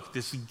look,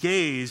 this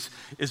gaze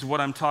is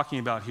what I'm talking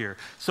about here.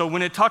 So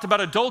when it talked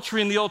about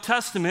adultery in the Old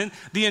Testament,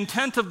 the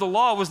intent of the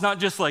law was not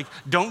just like,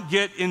 don't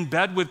get in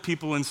bed with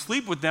people and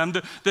sleep with them.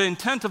 The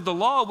intent of the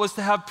law was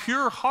to have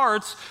pure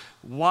hearts.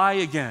 Why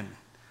again?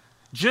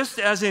 Just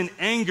as in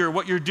anger,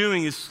 what you're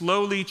doing is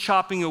slowly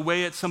chopping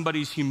away at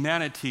somebody's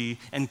humanity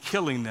and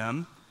killing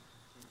them.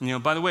 You know,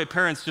 by the way,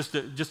 parents, just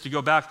to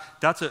go back,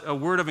 that's a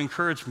word of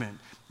encouragement.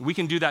 We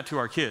can do that to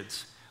our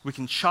kids. We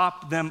can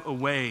chop them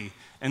away,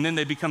 and then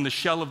they become the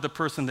shell of the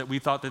person that we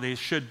thought that they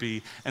should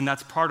be, and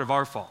that's part of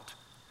our fault.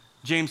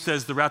 James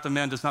says the wrath of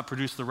man does not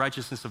produce the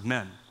righteousness of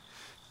men.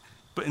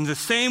 But in the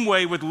same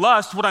way with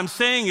lust, what I'm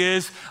saying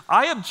is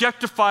I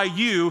objectify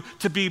you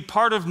to be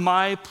part of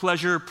my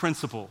pleasure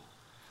principle.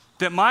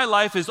 That my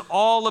life is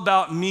all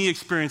about me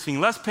experiencing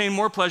less pain,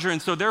 more pleasure,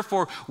 and so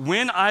therefore,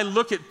 when I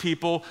look at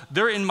people,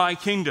 they're in my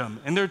kingdom,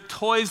 and they're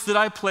toys that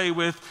I play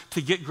with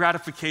to get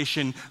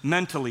gratification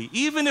mentally,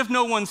 even if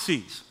no one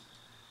sees.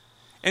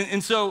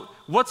 And so,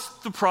 what's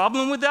the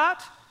problem with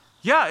that?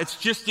 Yeah, it's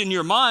just in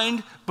your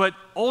mind, but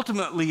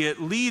ultimately it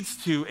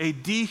leads to a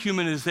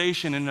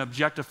dehumanization and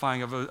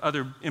objectifying of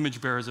other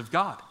image bearers of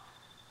God.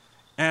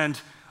 And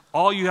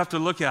all you have to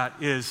look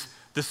at is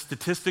the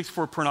statistics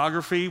for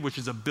pornography, which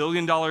is $1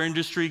 billion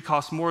industry,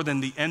 costs more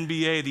than the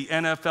NBA, the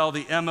NFL,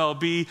 the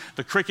MLB,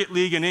 the Cricket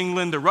League in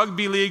England, the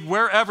Rugby League,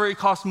 wherever. It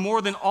costs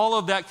more than all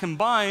of that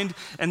combined.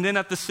 And then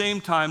at the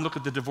same time, look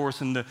at the divorce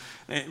and the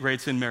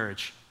rates in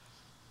marriage.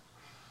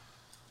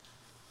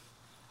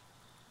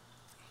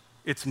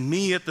 It's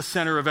me at the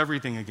center of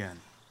everything again.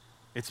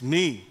 It's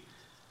me.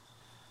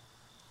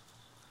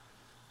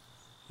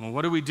 Well,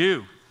 what do we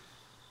do?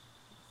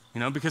 You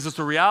know, because it's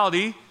a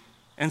reality,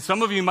 and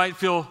some of you might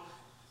feel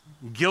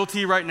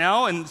guilty right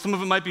now, and some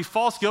of it might be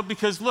false guilt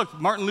because, look,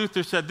 Martin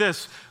Luther said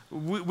this,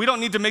 we don't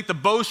need to make the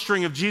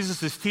bowstring of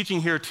Jesus'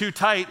 teaching here too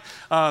tight.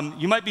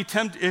 You might be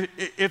tempted,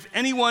 if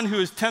anyone who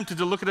is tempted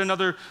to look at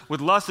another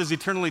with lust is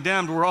eternally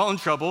damned, we're all in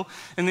trouble.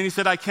 And then he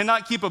said, I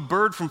cannot keep a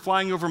bird from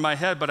flying over my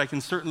head, but I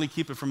can certainly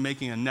keep it from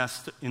making a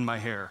nest in my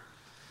hair.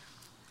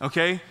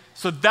 Okay?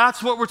 So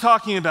that's what we're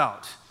talking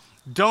about.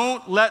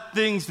 Don't let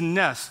things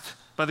nest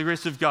by the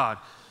grace of God.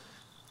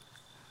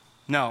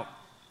 Now,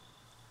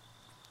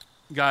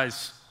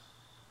 guys,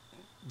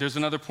 there's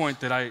another point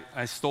that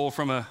I stole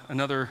from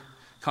another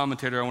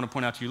commentator I want to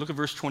point out to you. Look at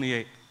verse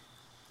 28.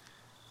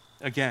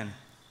 Again,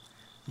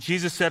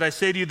 Jesus said, I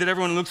say to you that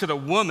everyone looks at a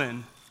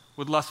woman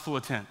with lustful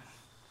intent.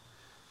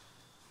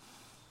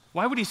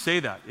 Why would he say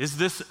that? Is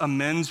this a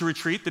men's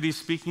retreat that he's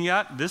speaking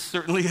at? This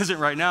certainly isn't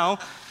right now.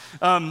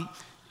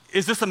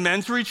 Is this a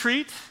men's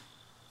retreat?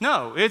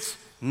 No, it's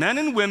men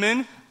and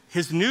women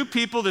his new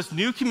people, this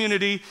new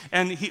community,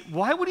 and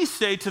why would he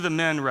say to the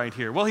men right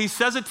here? Well, he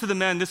says it to the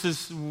men. This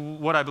is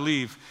what I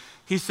believe.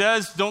 He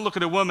says, don't look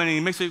at a woman, and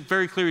he makes it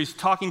very clear he's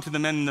talking to the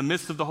men in the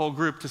midst of the whole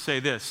group to say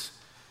this: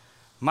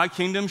 my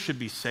kingdom should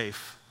be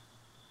safe.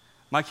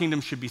 My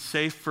kingdom should be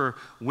safe for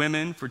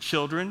women, for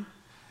children,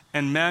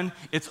 and men.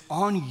 It's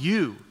on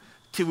you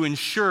to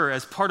ensure,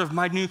 as part of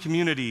my new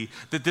community,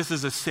 that this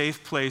is a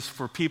safe place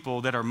for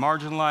people that are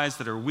marginalized,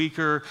 that are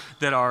weaker,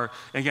 that are,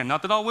 again,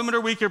 not that all women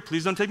are weaker,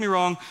 please don't take me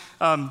wrong,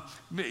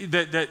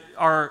 that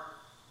are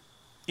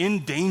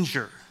in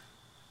danger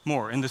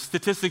more, and the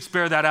statistics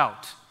bear that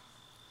out.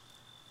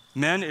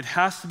 Men, it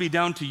has to be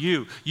down to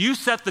you. You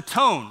set the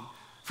tone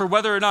for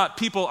whether or not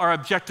people are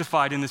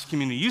objectified in this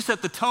community. You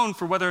set the tone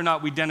for whether or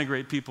not we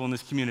denigrate people in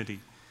this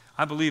community.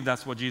 I believe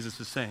that's what Jesus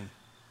is saying.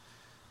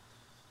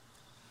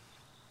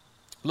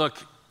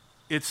 Look,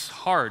 it's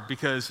hard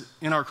because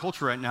in our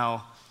culture right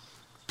now,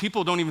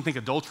 people don't even think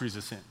adultery is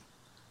a sin,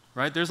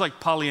 right? There's like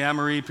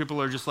polyamory. People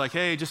are just like,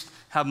 hey, just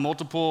have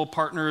multiple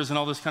partners and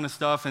all this kind of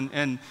stuff.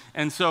 And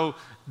so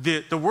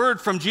the word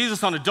from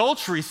Jesus on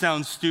adultery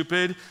sounds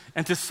stupid.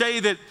 And to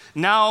say that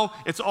now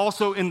it's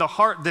also in the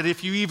heart that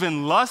if you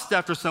even lust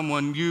after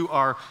someone, you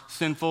are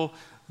sinful.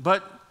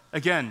 But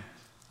again,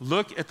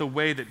 look at the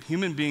way that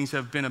human beings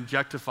have been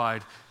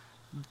objectified.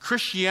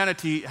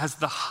 Christianity has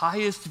the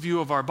highest view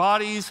of our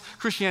bodies.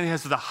 Christianity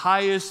has the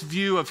highest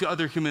view of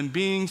other human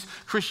beings.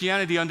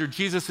 Christianity under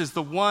Jesus is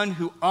the one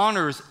who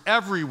honors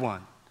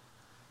everyone.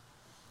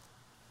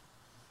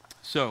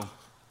 So,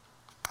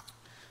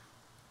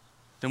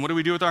 then what do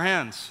we do with our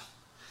hands?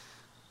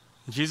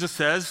 Jesus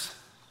says,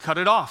 cut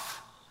it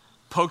off.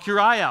 Poke your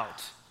eye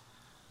out.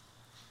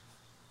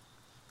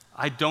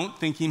 I don't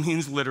think he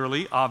means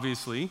literally,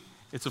 obviously.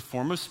 It's a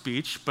form of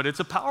speech, but it's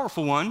a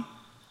powerful one.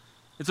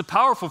 It's a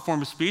powerful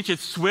form of speech.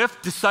 It's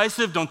swift,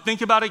 decisive. Don't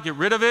think about it. Get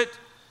rid of it.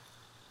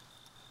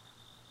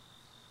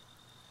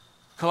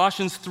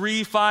 Colossians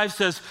 3:5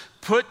 says,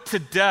 put to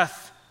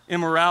death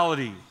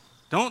immorality.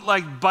 Don't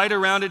like bite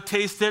around it,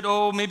 taste it.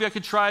 Oh, maybe I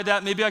could try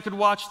that. Maybe I could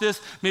watch this.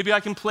 Maybe I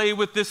can play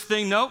with this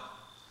thing. Nope.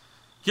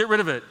 Get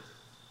rid of it.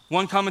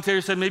 One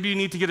commentator said maybe you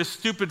need to get a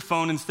stupid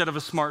phone instead of a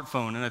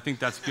smartphone, and I think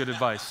that's good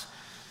advice.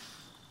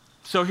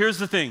 So here's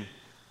the thing.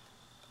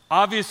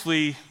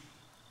 Obviously,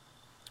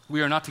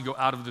 we are not to go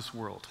out of this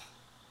world.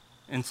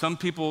 And some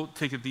people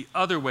take it the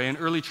other way, and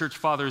early church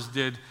fathers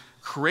did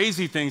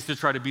crazy things to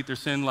try to beat their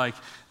sin, like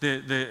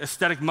the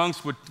ascetic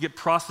monks would get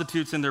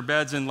prostitutes in their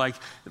beds and like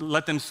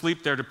let them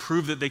sleep there to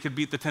prove that they could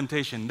beat the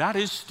temptation. That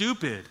is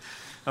stupid,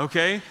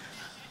 okay?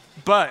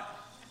 But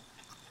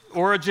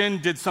Origen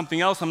did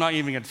something else. I'm not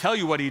even going to tell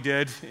you what he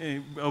did.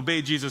 He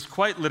obeyed Jesus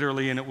quite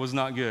literally, and it was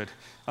not good.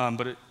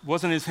 But it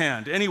wasn't his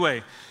hand.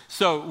 Anyway,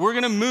 so we're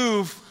going to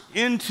move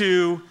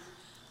into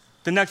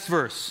the next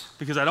verse,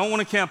 because I don't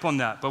want to camp on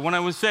that. But what I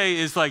would say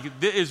is there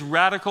is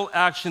radical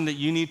action that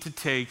you need to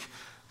take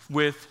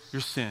with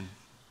your sin.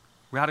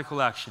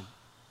 Radical action.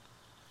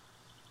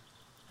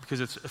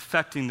 Because it's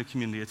affecting the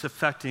community. It's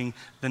affecting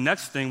the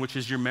next thing, which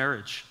is your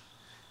marriage.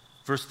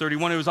 Verse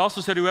 31, it was also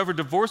said, whoever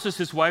divorces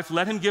his wife,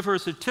 let him give her a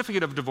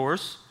certificate of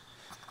divorce.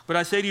 But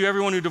I say to you,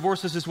 everyone who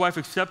divorces his wife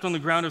except on the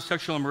ground of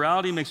sexual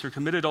immorality makes her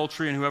commit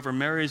adultery, and whoever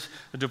marries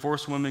a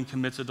divorced woman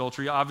commits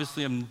adultery.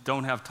 Obviously, I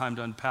don't have time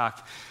to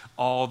unpack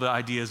all the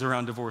ideas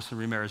around divorce and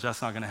remarriage.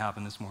 That's not going to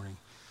happen this morning.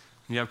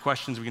 If you have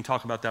questions, we can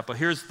talk about that. But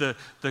here's the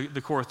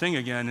core thing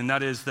again, and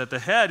that is that the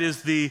head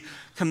is the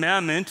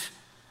commandment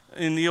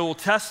in the Old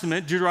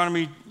Testament.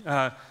 Deuteronomy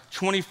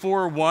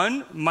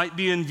 24:1 might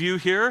be in view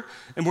here,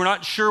 and we're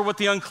not sure what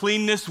the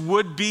uncleanness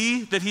would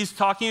be that he's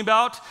talking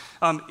about.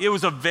 It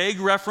was a vague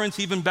reference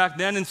even back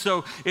then, and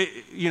so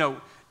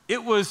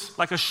it was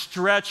like a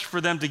stretch for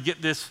them to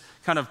get this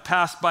kind of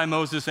passed by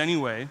Moses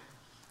anyway.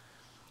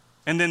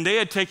 And then they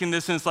had taken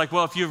this, and it's like,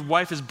 well, if your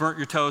wife has burnt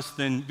your toast,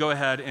 then go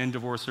ahead and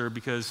divorce her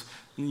because,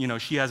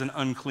 she has an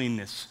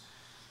uncleanness.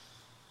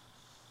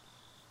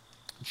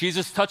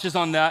 Jesus touches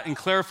on that and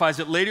clarifies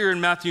it later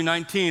in Matthew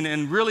 19.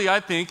 And really, I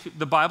think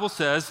the Bible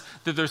says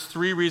that there's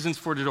 3 reasons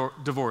for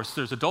divorce.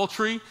 There's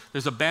adultery,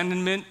 there's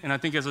abandonment, and I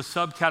think as a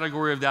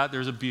subcategory of that,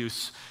 there's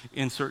abuse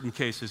in certain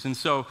cases. And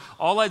so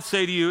all I'd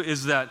say to you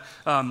is that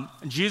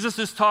Jesus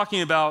is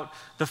talking about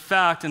the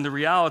fact and the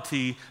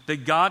reality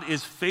that God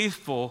is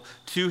faithful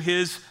to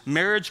his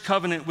marriage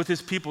covenant with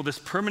his people, this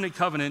permanent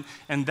covenant,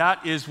 and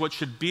that is what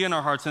should be in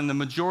our hearts. And the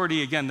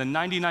majority, again, the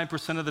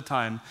 99% of the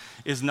time,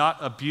 is not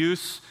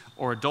abuse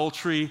or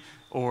adultery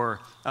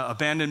or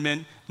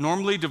abandonment.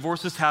 Normally,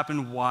 divorces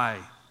happen. Why?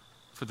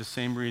 For the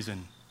same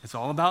reason. It's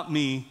all about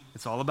me.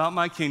 It's all about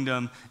my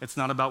kingdom. It's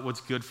not about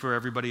what's good for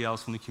everybody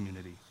else in the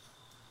community.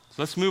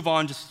 So let's move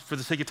on just for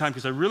the sake of time,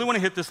 because I really want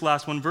to hit this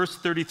last one. Verse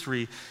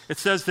 33, it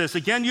says this,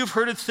 again, you've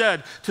heard it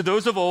said to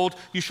those of old,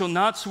 you shall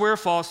not swear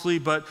falsely,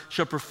 but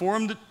shall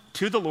perform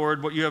to the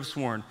Lord what you have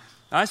sworn.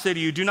 I say to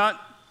you, do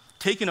not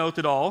take an oath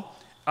at all,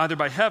 either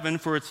by heaven,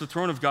 for it's the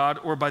throne of God,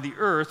 or by the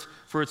earth,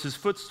 for it's his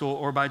footstool,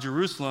 or by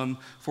Jerusalem,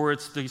 for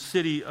it's the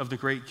city of the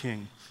great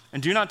king.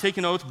 And do not take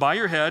an oath by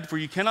your head, for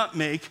you cannot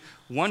make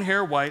one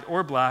hair white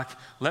or black.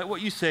 Let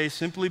what you say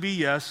simply be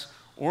yes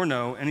or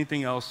no.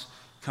 Anything else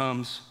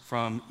comes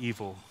from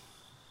evil.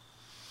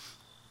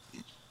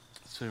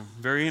 It's a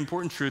very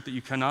important truth that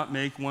you cannot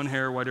make one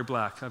hair white or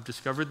black. I've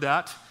discovered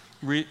that,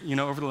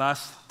 over the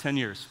last 10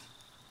 years.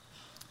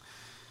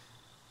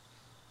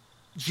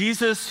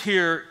 Jesus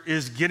here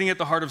is getting at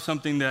the heart of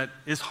something that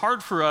is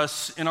hard for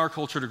us in our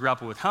culture to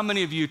grapple with. How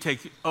many of you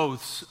take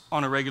oaths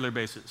on a regular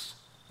basis?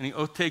 Any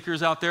oath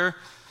takers out there?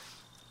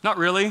 Not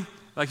really.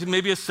 Like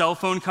maybe a cell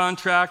phone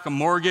contract, a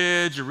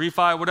mortgage, a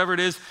refi, whatever it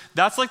is.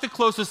 That's like the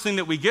closest thing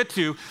that we get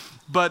to.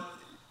 But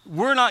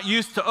we're not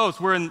used to oaths.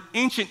 Where in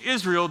ancient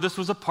Israel, this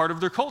was a part of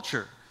their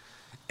culture.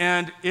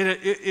 And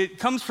it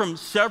comes from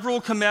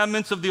several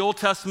commandments of the Old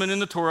Testament in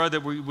the Torah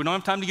that we don't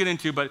have time to get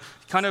into, but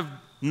kind of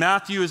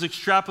Matthew is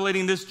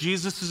extrapolating this,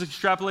 Jesus is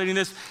extrapolating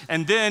this,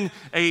 and then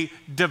a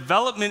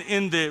development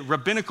in the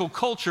rabbinical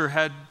culture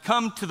had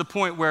come to the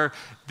point where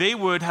they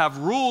would have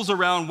rules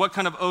around what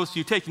kind of oaths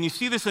you take. And you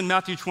see this in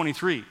Matthew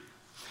 23.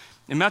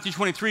 In Matthew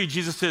 23,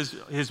 Jesus says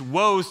his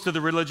woes to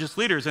the religious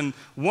leaders, and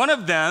one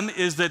of them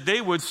is that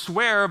they would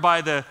swear by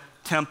the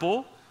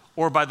temple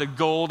or by the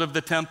gold of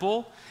the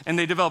temple, and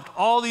they developed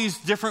all these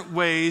different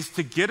ways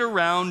to get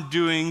around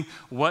doing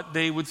what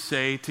they would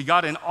say to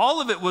God. And all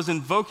of it was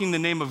invoking the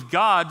name of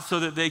God so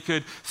that they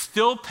could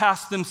still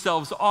pass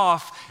themselves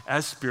off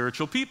as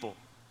spiritual people.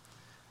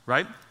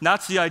 Right? And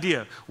that's the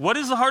idea. What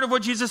is the heart of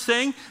what Jesus is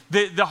saying?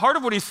 The heart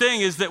of what he's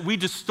saying is that we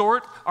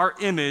distort our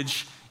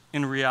image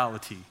in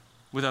reality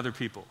with other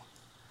people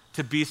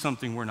to be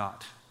something we're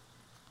not.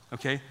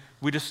 Okay?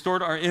 We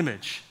distort our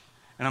image.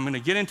 And I'm going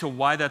to get into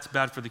why that's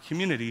bad for the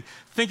community.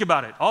 Think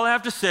about it. All I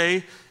have to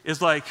say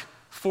is like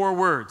 4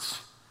 words.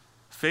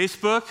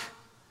 Facebook,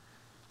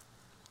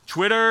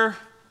 Twitter,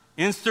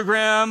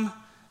 Instagram,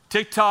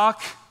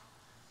 TikTok.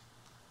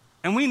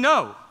 And we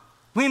know.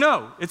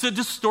 It's a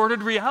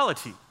distorted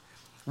reality.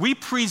 We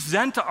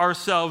present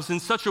ourselves in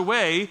such a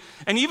way,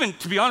 and even,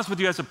 to be honest with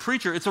you, as a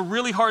preacher, it's a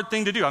really hard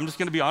thing to do. I'm just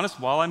going to be honest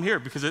while I'm here,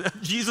 because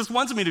Jesus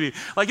wants me to be.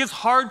 Like, it's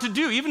hard to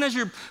do. Even as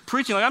you're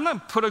preaching, like, I'm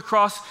not put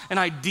across an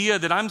idea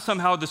that I'm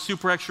somehow the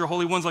super extra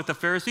holy ones like the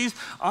Pharisees.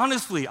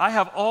 Honestly, I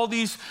have all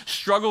these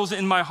struggles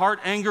in my heart,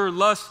 anger,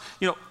 lust,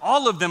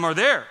 all of them are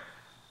there,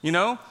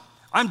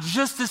 I'm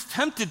just as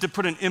tempted to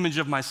put an image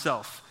of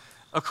myself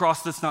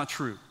across that's not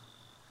true.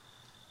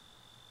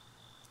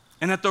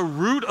 And at the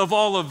root of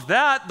all of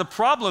that, the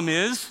problem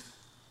is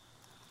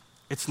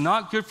it's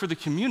not good for the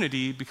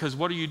community, because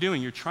what are you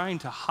doing? You're trying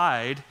to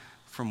hide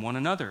from one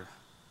another.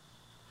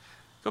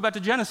 Go back to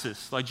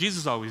Genesis, like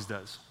Jesus always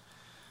does.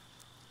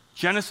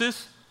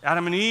 Genesis,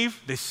 Adam and Eve,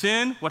 they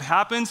sin. What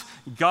happens?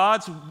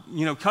 God's,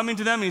 coming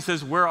to them and he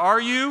says, "Where are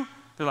you?"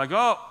 They're like,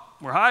 "Oh,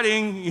 we're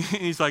hiding." And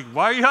he's like,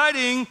 "Why are you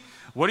hiding?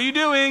 What are you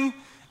doing?"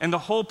 And the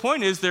whole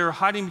point is they were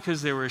hiding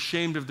because they were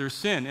ashamed of their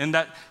sin. And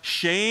that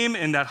shame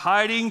and that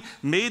hiding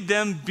made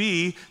them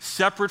be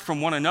separate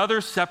from one another,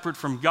 separate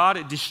from God.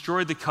 It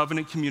destroyed the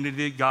covenant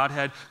community that God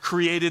had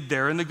created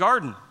there in the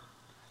garden.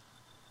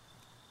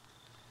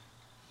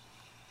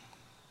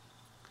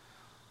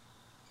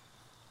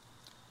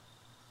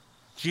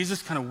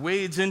 Jesus kind of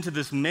wades into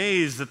this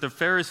maze that the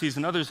Pharisees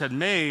and others had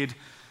made.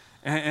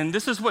 And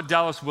this is what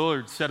Dallas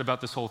Willard said about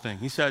this whole thing.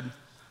 He said,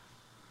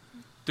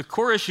 the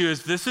core issue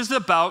is this is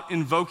about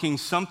invoking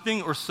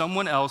something or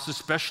someone else,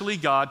 especially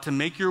God, to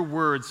make your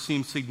words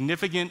seem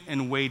significant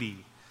and weighty.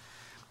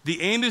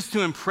 The aim is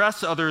to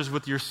impress others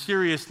with your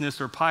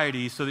seriousness or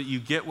piety so that you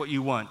get what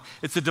you want.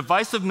 It's a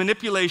device of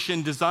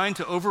manipulation designed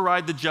to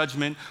override the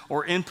judgment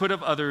or input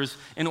of others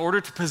in order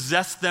to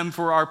possess them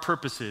for our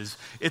purposes.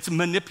 It's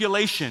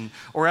manipulation,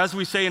 or as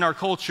we say in our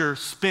culture,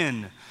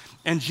 spin.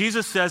 And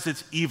Jesus says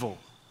it's evil.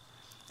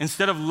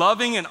 Instead of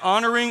loving and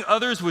honoring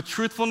others with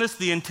truthfulness,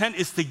 the intent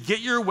is to get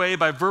your way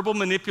by verbal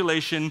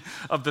manipulation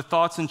of the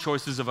thoughts and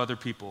choices of other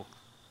people.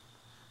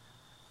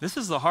 This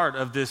is the heart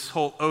of this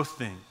whole oath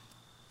thing.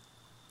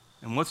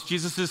 And what's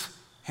Jesus'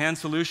 hand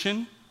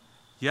solution?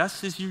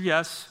 Yes is your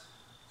yes,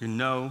 your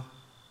no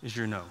is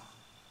your no.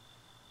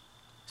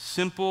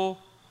 Simple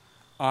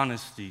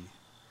honesty,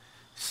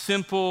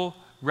 simple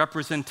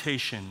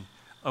representation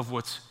of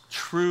what's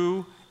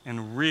true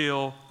and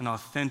real and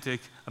authentic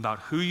about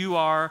who you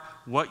are,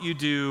 what you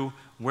do,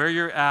 where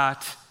you're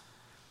at.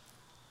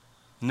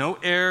 No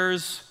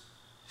airs.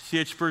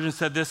 C.H. Spurgeon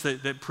said this,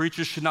 that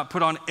preachers should not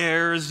put on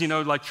airs,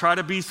 like try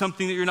to be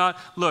something that you're not.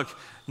 Look,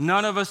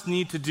 none of us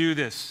need to do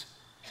this.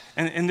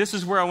 And this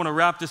is where I want to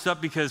wrap this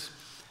up, because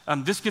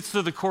this gets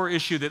to the core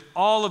issue that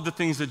all of the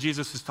things that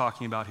Jesus is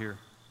talking about here,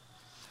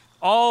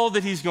 all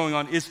that he's going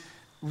on is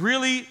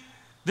really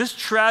this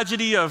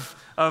tragedy of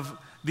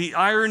the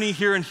irony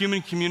here in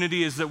human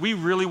community is that we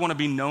really want to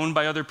be known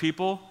by other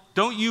people.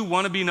 Don't you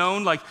want to be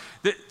known? Like,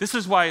 this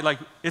is why,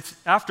 it's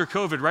after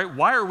COVID, right?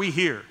 Why are we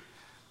here?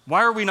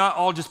 Why are we not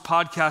all just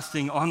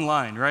podcasting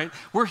online, right?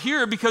 We're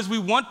here because we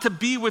want to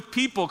be with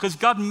people, because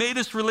God made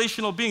us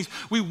relational beings.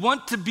 We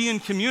want to be in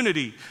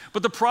community.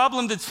 But the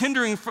problem that's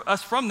hindering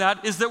us from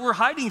that is that we're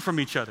hiding from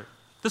each other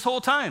this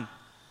whole time.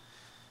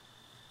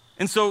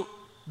 And so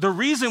the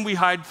reason we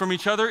hide from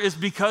each other is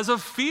because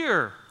of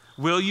fear.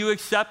 Will you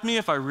accept me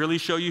if I really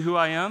show you who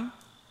I am?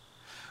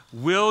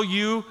 Will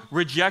you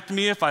reject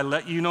me if I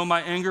let you know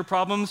my anger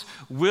problems?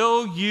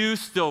 Will you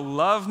still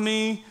love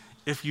me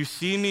if you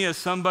see me as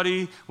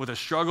somebody with a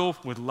struggle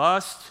with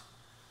lust?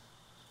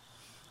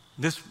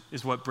 This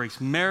is what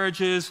breaks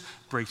marriages,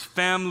 breaks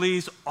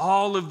families,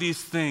 all of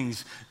these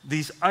things,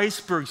 these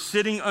icebergs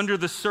sitting under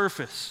the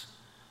surface.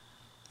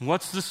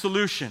 What's the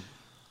solution?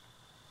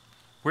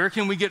 Where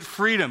can we get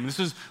freedom?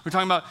 We're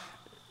talking about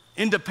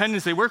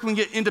Independence Day. Where can we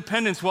get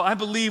independence? Well, I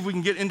believe we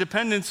can get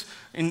independence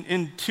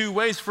in two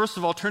ways. First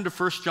of all, turn to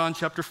 1 John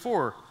chapter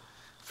 4.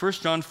 1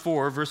 John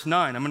 4, verse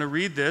 9. I'm going to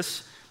read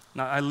this.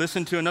 Now, I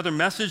listened to another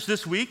message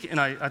this week, and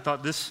I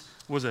thought this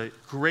was a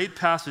great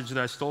passage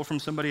that I stole from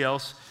somebody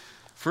else.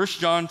 1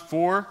 John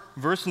 4,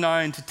 verse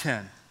 9 to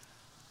 10.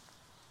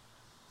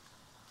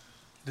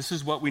 This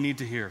is what we need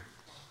to hear.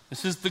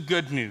 This is the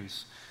good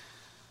news.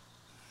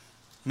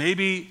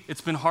 Maybe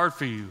it's been hard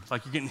for you,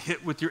 like you're getting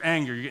hit with your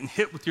anger, you're getting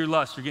hit with your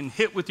lust, you're getting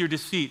hit with your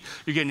deceit,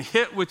 you're getting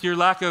hit with your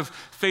lack of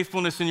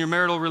faithfulness in your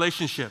marital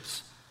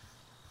relationships.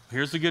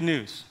 Here's the good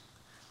news.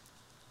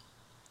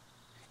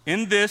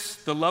 In this,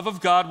 the love of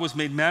God was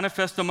made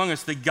manifest among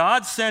us, that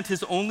God sent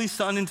his only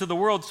Son into the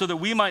world so that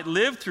we might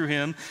live through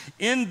him.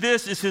 In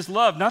this is his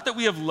love, not that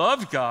we have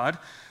loved God,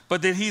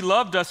 but that he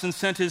loved us and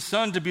sent his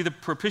Son to be the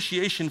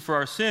propitiation for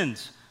our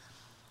sins.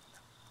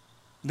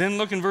 Then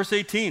look in verse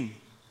 18.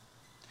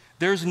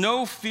 There's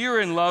no fear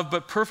in love,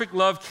 but perfect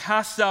love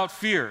casts out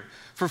fear.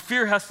 For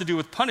fear has to do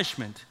with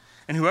punishment,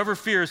 and whoever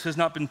fears has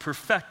not been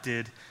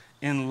perfected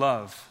in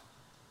love.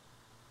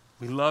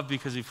 We love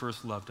because he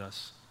first loved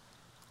us.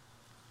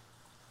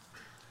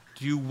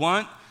 Do you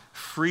want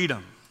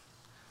freedom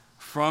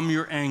from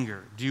your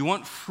anger? Do you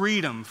want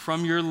freedom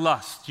from your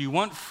lust? Do you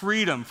want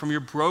freedom from your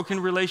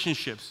broken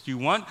relationships? Do you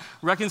want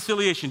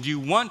reconciliation? Do you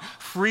want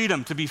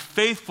freedom to be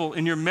faithful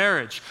in your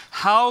marriage?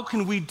 How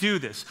can we do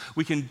this?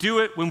 We can do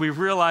it when we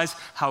realize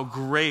how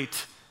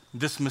great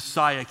this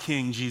Messiah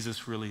King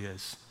Jesus really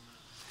is.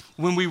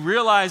 When we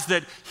realize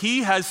that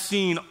he has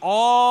seen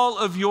all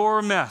of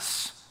your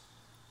mess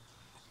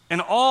and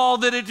all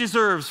that it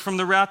deserves from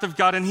the wrath of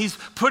God, and he's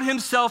put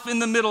himself in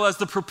the middle as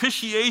the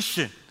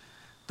propitiation,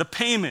 the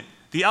payment.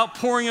 The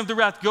outpouring of the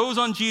wrath goes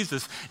on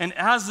Jesus. And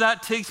as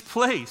that takes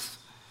place,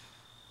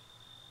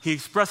 he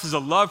expresses a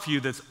love for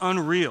you that's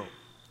unreal.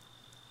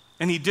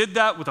 And he did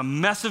that with a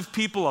mess of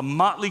people, a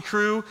motley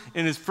crew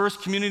in his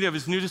first community of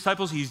his new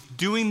disciples. He's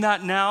doing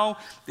that now.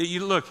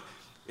 Look,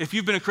 if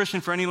you've been a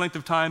Christian for any length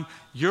of time,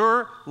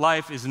 your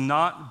life is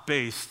not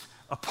based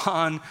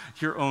upon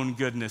your own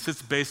goodness.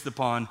 It's based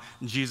upon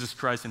Jesus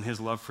Christ and his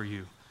love for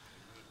you.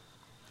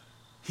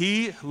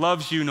 He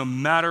loves you no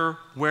matter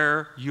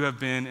where you have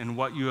been and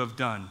what you have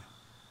done.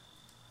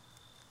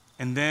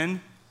 And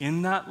then,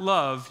 in that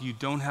love, you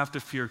don't have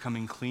to fear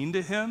coming clean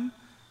to him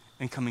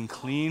and coming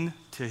clean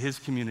to his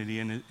community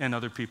and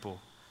other people.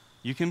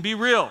 You can be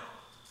real.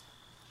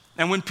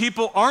 And when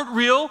people aren't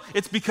real,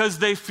 it's because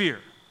they fear.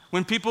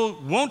 When people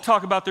won't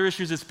talk about their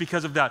issues, it's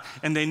because of that.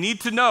 And they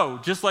need to know,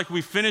 just like we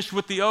finished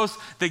with the oath,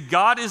 that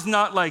God is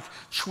not like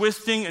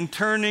twisting and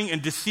turning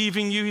and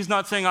deceiving you. He's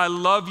not saying, I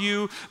love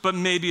you, but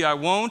maybe I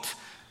won't.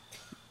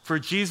 For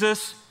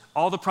Jesus,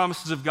 all the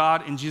promises of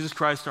God in Jesus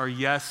Christ are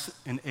yes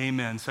and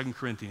amen, 2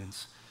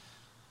 Corinthians.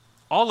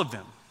 All of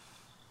them.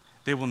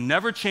 They will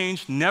never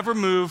change, never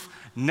move,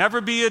 never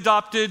be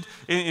adopted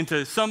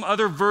into some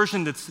other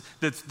version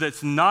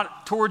that's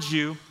not towards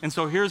you. And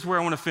so here's where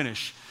I want to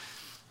finish.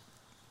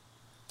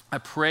 I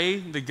pray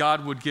that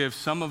God would give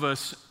some of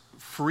us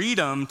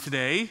freedom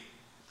today,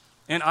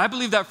 and I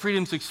believe that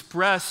freedom is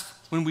expressed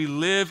when we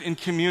live in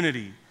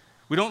community.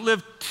 We don't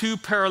live two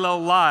parallel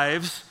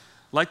lives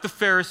like the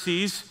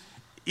Pharisees,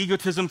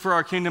 egotism for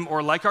our kingdom,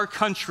 or like our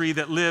country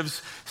that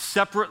lives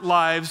separate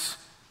lives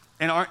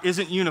and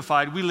isn't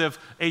unified. We live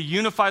a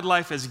unified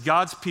life as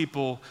God's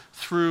people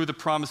through the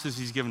promises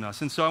he's given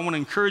us. And so I want to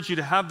encourage you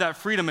to have that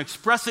freedom,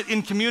 express it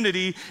in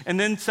community, and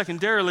then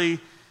secondarily,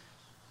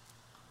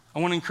 I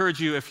want to encourage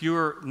you, if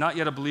you're not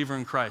yet a believer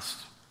in Christ,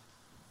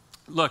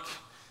 look,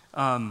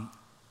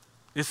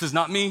 this is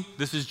not me,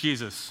 this is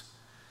Jesus.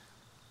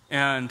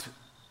 And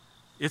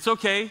it's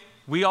okay.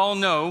 We all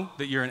know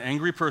that you're an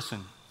angry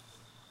person.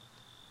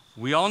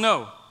 We all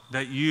know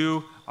that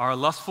you are a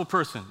lustful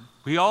person.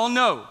 We all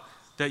know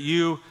that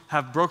you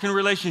have broken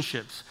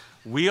relationships.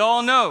 We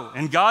all know,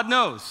 and God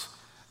knows,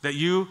 that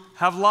you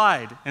have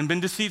lied and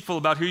been deceitful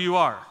about who you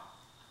are.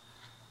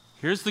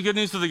 Here's the good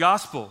news of the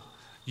gospel.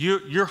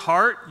 Your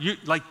heart,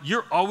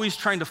 you're always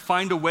trying to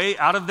find a way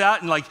out of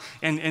that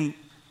and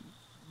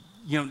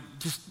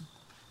just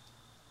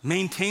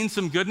maintain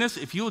some goodness.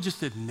 If you'll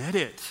just admit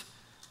it,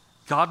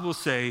 God will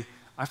say,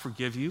 I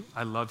forgive you,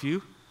 I love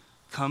you.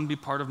 Come be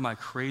part of my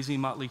crazy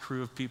motley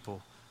crew of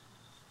people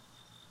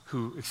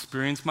who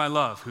experience my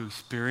love, who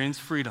experience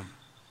freedom.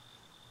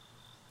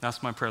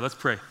 That's my prayer. Let's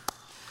pray.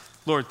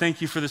 Lord,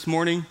 thank you for this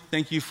morning.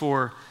 Thank you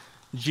for,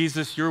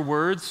 Jesus, your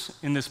words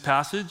in this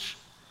passage.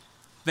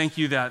 Thank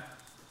you that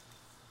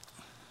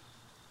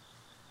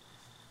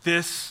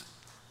this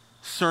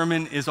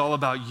sermon is all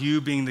about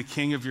you being the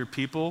king of your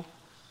people,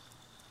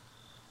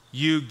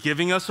 you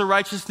giving us a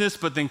righteousness,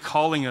 but then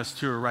calling us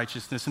to a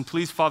righteousness. And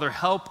please, Father,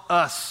 help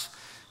us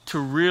to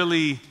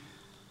really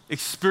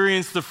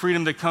experience the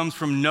freedom that comes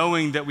from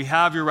knowing that we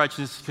have your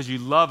righteousness because you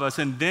love us,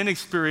 and then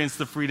experience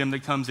the freedom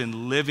that comes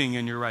in living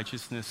in your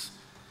righteousness.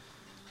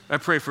 I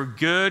pray for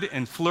good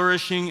and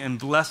flourishing and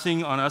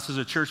blessing on us as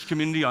a church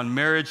community, on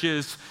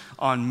marriages,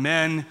 on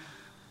men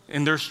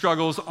and their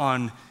struggles,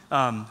 on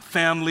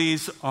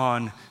families,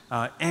 on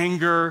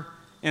anger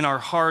in our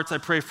hearts. I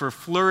pray for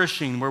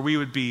flourishing where we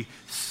would be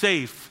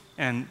safe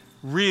and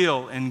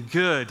real and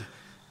good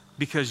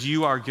because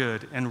you are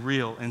good and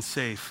real and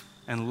safe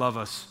and love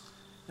us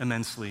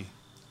immensely.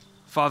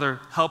 Father,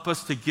 help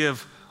us to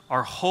give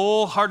our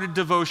wholehearted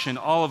devotion,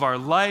 all of our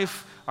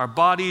life, our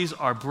bodies,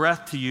 our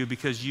breath to you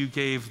because you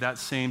gave that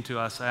same to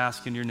us. I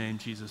ask in your name,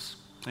 Jesus.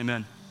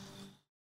 Amen.